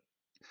also a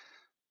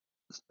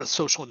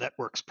social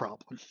networks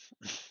problem.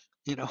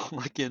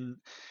 Like in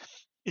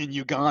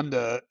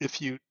Uganda,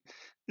 if you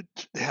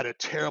had a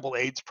terrible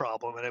AIDS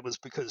problem, and it was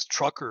because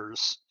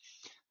truckers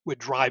would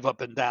drive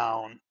up and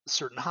down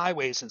certain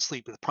highways and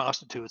sleep with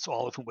prostitutes,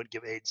 all of whom would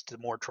give AIDS to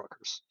more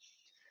truckers.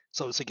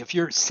 So it's like, if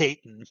you're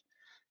Satan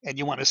and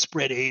you want to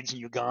spread AIDS in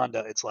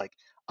Uganda, it's like,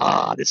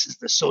 this is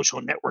the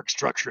social network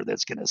structure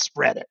that's going to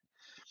spread it.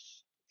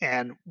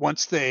 And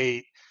once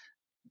they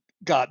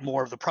got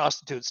more of the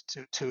prostitutes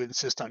to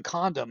insist on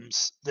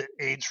condoms, the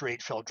AIDS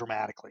rate fell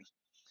dramatically.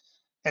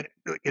 And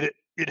it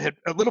had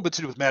a little bit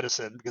to do with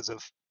medicine because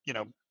of,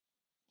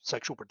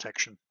 sexual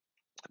protection,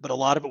 but a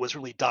lot of it was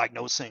really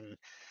diagnosing.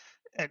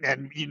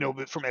 And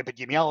from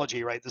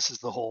epidemiology, right? This is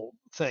the whole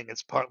thing.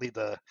 It's partly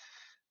the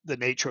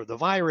nature of the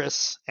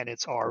virus, and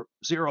it's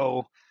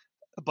R0,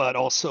 but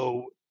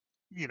also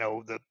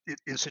the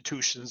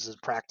institutions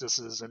and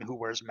practices and who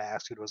wears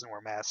masks, who doesn't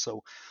wear masks.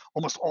 So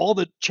almost all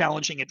the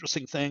challenging,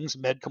 interesting things: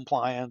 med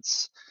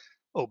compliance,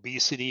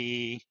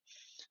 obesity,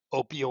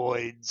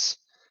 opioids,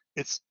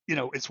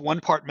 it's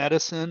one part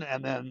medicine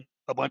and then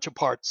a bunch of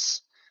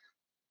parts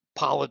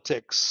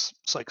politics,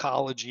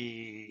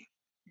 psychology,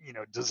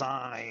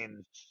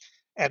 design,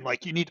 and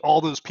like you need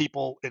all those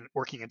people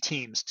working in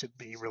teams to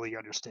be really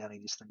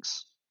understanding these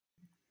things.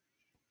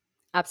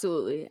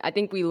 Absolutely. I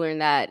think we learn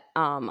that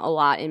a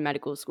lot in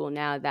medical school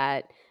now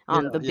that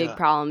Yeah, the big yeah.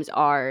 problems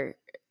are,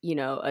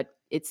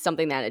 it's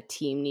something that a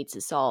team needs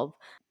to solve.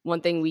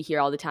 One thing we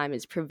hear all the time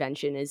is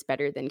prevention is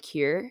better than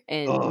cure.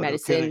 And Oh, no kidding.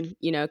 medicine,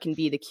 can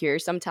be the cure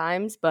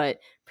sometimes, but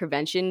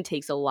prevention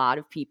takes a lot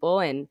of people.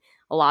 And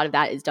a lot of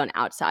that is done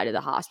outside of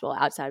the hospital,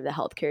 outside of the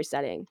healthcare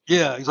setting.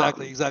 Yeah,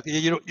 exactly, Um, exactly.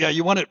 Yeah,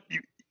 you want it.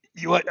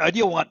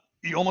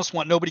 You almost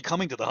want nobody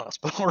coming to the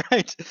hospital,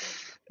 right?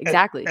 And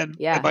exactly. and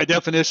Yeah. by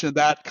definition,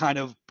 that kind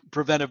of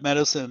preventive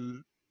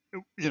medicine,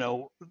 you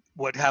know,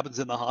 what happens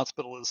in the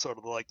hospital is sort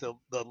of like the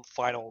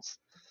final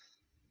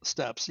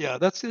steps. Yeah,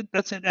 that's it.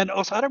 That's it. And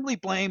also, I don't really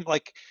blame.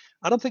 Like,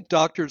 I don't think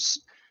doctors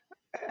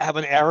have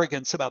an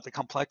arrogance about the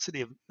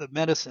complexity of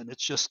medicine.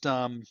 It's just,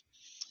 uh,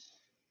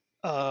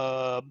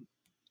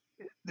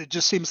 it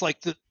just seems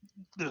like the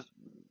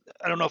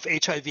I don't know if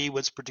HIV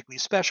was particularly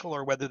special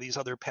or whether these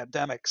other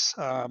pandemics.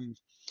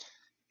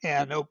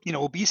 And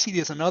obesity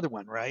is another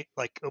one, right?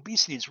 Like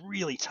obesity is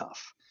really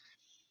tough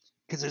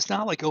because it's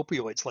not like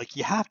opioids. Like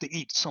you have to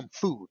eat some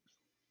food.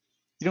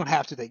 You don't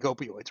have to take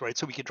opioids, right?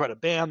 So we can try to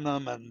ban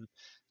them and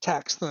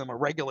tax them or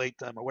regulate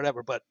them or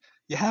whatever, but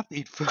you have to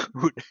eat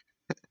food,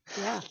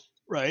 Yeah.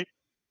 right?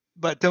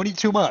 But don't eat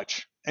too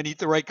much and eat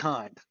the right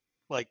kind.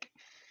 Like,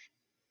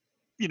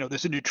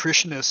 there's a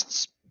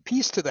nutritionist's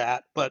piece to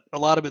that, but a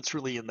lot of it's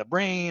really in the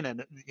brain,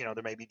 and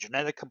there may be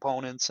genetic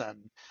components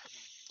and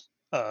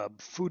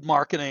food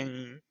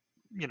marketing,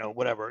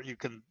 whatever. You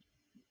can,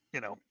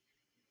 you know,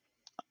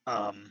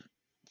 um,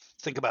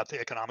 think about the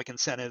economic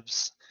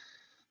incentives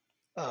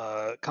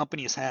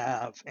companies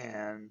have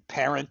and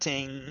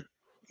parenting,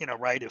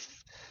 right?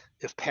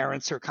 If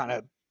parents are kind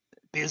of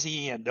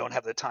busy and don't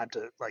have the time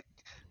to like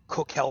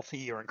cook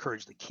healthy or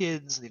encourage the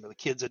kids, the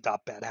kids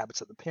adopt bad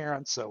habits of the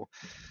parents. So,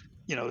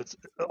 it's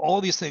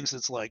all these things.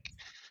 It's like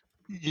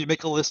you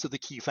make a list of the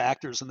key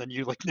factors and then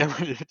you like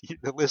never,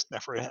 the list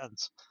never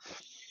ends.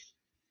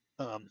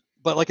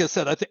 But like I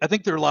said, I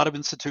think there are a lot of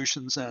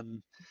institutions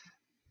and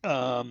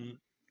um,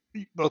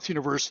 both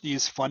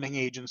universities, funding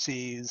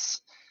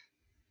agencies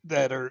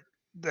that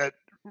that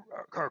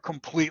are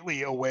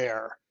completely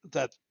aware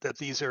that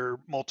these are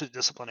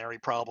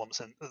multidisciplinary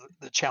problems, and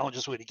the challenge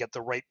is really to get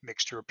the right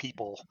mixture of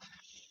people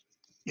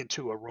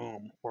into a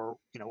room, or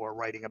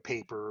writing a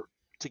paper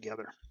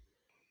together.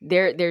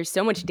 There's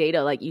so much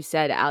data, like you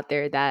said, out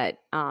there that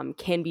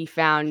can be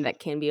found, that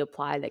can be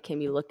applied, that can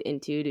be looked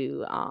into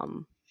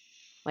to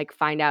like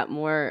find out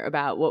more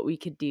about what we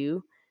could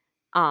do.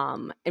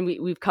 And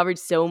we've covered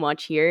so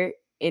much here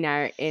in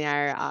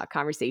our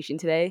conversation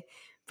today,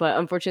 but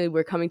unfortunately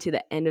we're coming to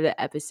the end of the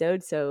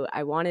episode. So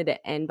I wanted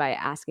to end by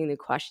asking the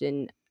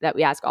question that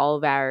we ask all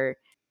of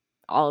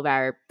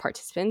our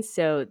participants.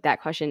 So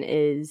that question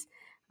is,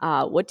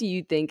 what do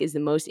you think is the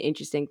most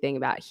interesting thing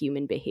about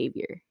human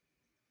behavior?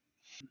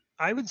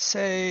 I would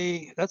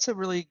say that's a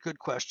really good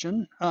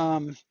question.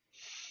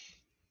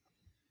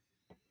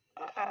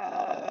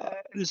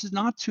 This is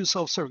not too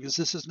self-serving because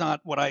this is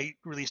not what I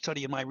really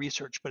study in my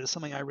research, but it's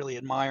something I really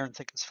admire and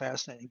think is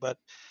fascinating. But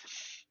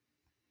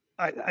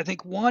I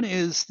think one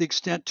is the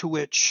extent to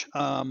which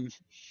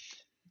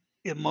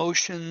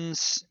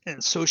emotions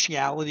and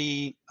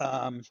sociality,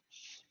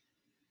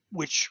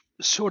 which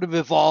sort of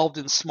evolved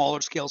in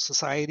smaller scale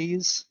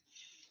societies,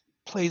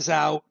 plays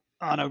out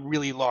on a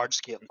really large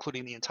scale,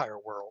 including the entire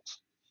world.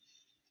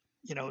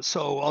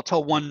 So I'll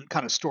tell one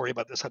kind of story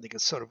about this. I think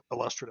it's sort of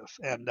illustrative,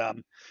 and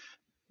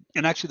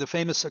actually, the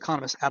famous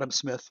economist Adam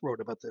Smith wrote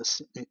about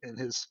this in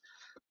his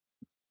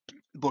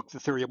book, The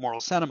Theory of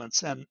Moral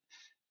Sentiments, and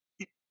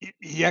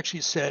he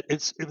actually said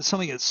it was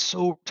something that's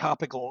so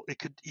topical.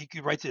 He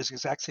could write this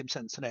exact same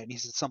sentence today, and he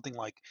said something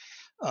like,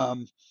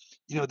 um,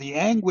 the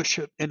anguish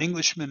an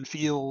Englishman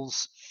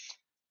feels,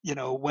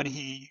 when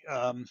he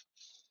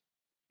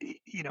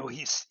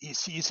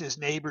sees his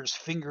neighbor's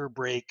finger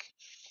break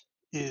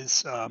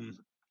is,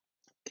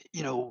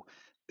 you know,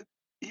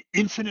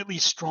 infinitely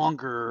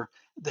stronger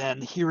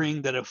than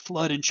hearing that a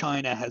flood in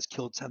China has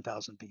killed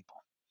 10,000 people.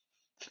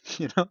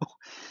 You know,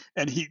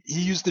 and he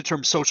used the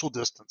term social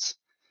distance,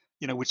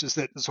 which is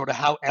that sort of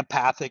how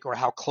empathic or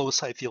how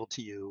close I feel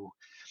to you.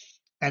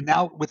 And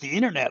now with the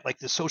internet, like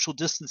the social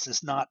distance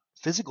is not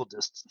physical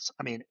distance.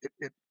 I mean,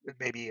 it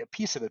may be a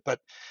piece of it, but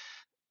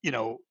you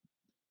know,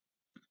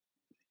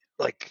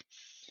 like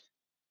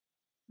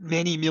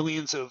many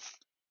millions of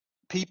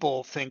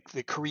people think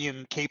the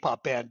Korean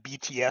K-pop band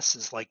BTS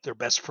is like their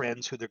best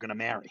friends who they're going to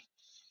marry,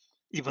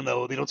 even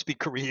though they don't speak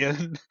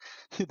Korean.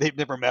 They've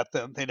never met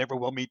them. They never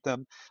will meet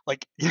them.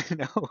 Like,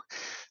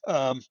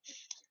 um,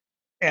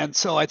 and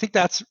so I think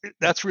that's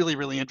really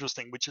really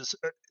interesting, which is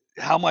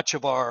how much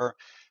of our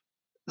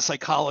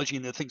psychology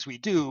and the things we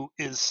do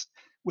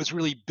was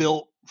really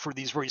built for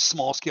these very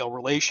small scale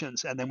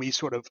relations, and then we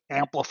sort of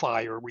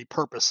amplify or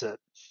repurpose it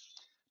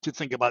to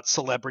think about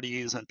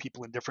celebrities and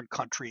people in different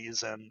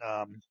countries and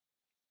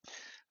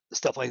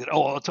stuff like that.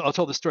 Oh, I'll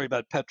tell the story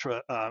about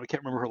Petra. I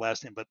can't remember her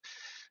last name, but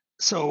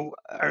so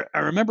I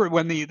remember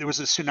when there was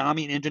a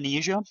tsunami in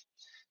Indonesia,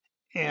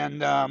 and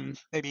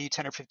maybe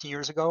 10 or 15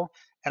 years ago.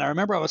 And I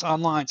remember I was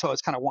online, so I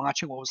was kind of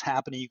watching what was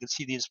happening. You could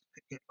see these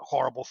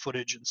horrible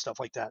footage and stuff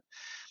like that.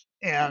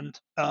 And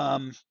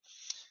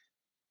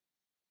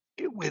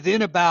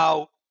within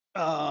about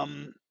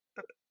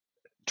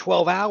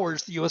 12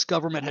 hours, the U.S.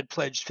 government had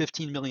pledged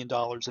 $15 million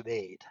of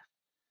aid,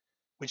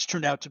 which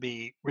turned out to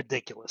be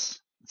ridiculous.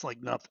 It's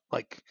like nothing.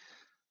 Like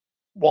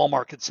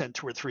Walmart could send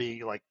 2 or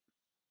 3 like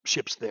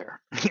ships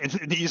there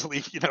and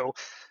easily,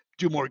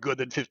 do more good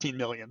than 15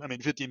 million. I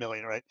mean, 50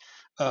 million, right?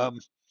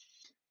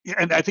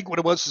 And I think what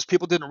it was is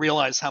people didn't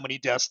realize how many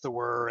deaths there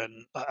were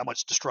and how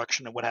much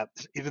destruction and what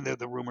happened, even though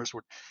the rumors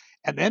were.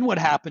 And then what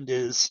happened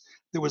is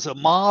there was a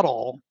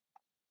model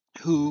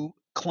who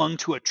clung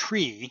to a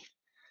tree,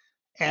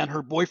 and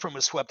her boyfriend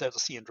was swept out to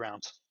sea and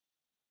drowned.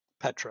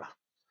 Petra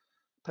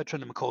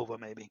Nemkova,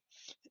 maybe.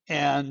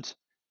 And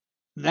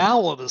now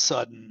all of a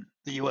sudden,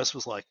 the U.S.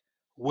 was like,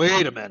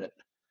 wait a minute,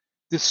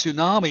 this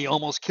tsunami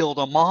almost killed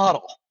a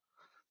model.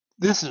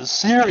 This is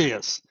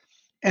serious.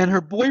 And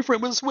her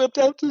boyfriend was swept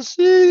out to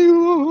sea.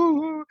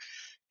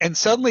 And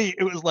suddenly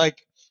it was like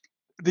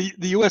the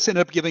U.S.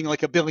 ended up giving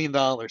like $1 billion,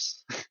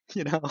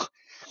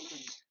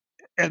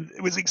 And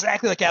it was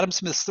exactly like Adam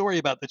Smith's story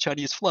about the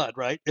Chinese flood,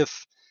 right?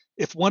 If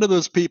one of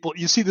those people,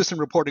 you see this in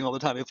reporting all the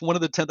time, if one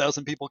of the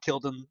 10,000 people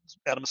killed in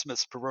Adam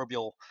Smith's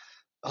proverbial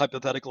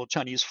hypothetical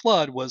Chinese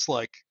flood was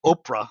like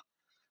Oprah,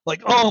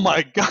 like, oh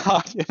my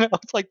God,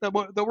 it's like the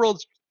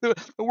world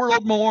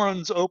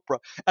mourns Oprah.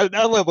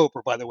 I love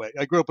Oprah, by the way.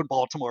 I grew up in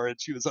Baltimore,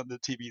 and she was on the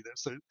TV there.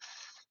 So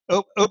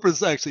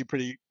Oprah's actually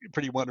pretty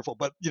wonderful.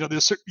 But there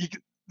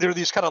are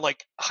these kind of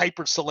like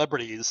hyper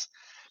celebrities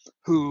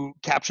who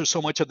capture so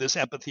much of this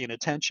empathy and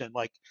attention.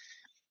 Like,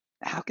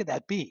 how could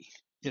that be?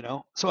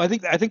 So I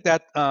think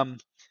that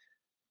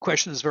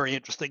question is very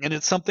interesting, and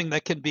it's something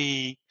that can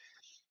be,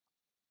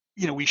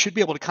 we should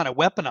be able to kind of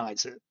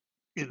weaponize it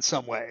in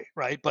some way,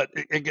 right? But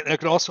it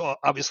could also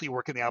obviously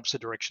work in the opposite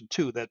direction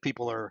too, that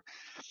people are,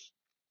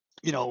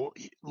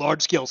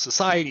 large scale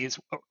societies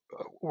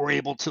were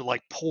able to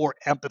like pour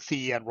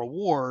empathy and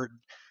reward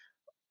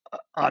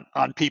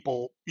on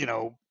people,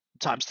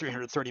 times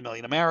 330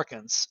 million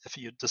Americans. If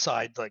you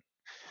decide like,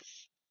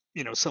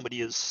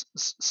 somebody is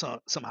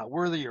somehow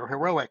worthy or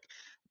heroic,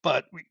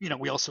 but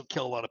we also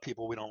kill a lot of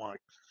people we don't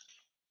like.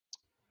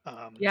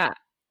 Yeah,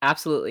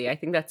 absolutely. I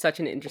think that's such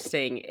an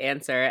interesting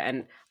answer,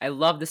 and I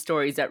love the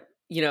stories that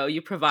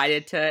you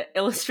provided to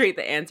illustrate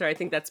the answer. I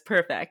think that's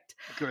perfect.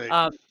 Great.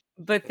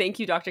 But thank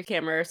you, Dr.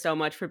 Kammerer, so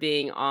much for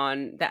being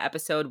on the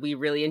episode. We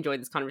really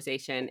enjoyed this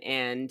conversation,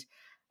 and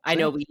I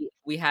know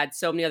we had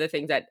so many other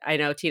things that I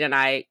know Tina and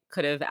I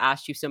could have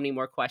asked you so many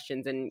more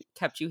questions and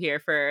kept you here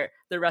for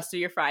the rest of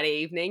your Friday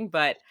evening.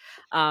 But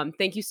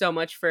thank you so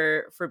much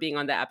for being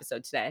on the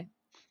episode today.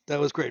 That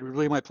was great.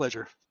 Really my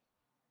pleasure.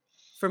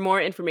 For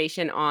more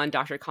information on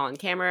Dr. Colin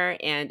Kammerer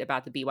and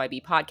about the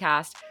BYB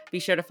podcast, be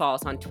sure to follow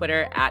us on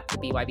Twitter at the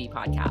BYB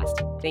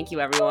podcast. Thank you,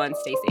 everyone.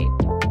 Stay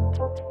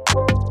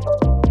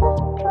safe.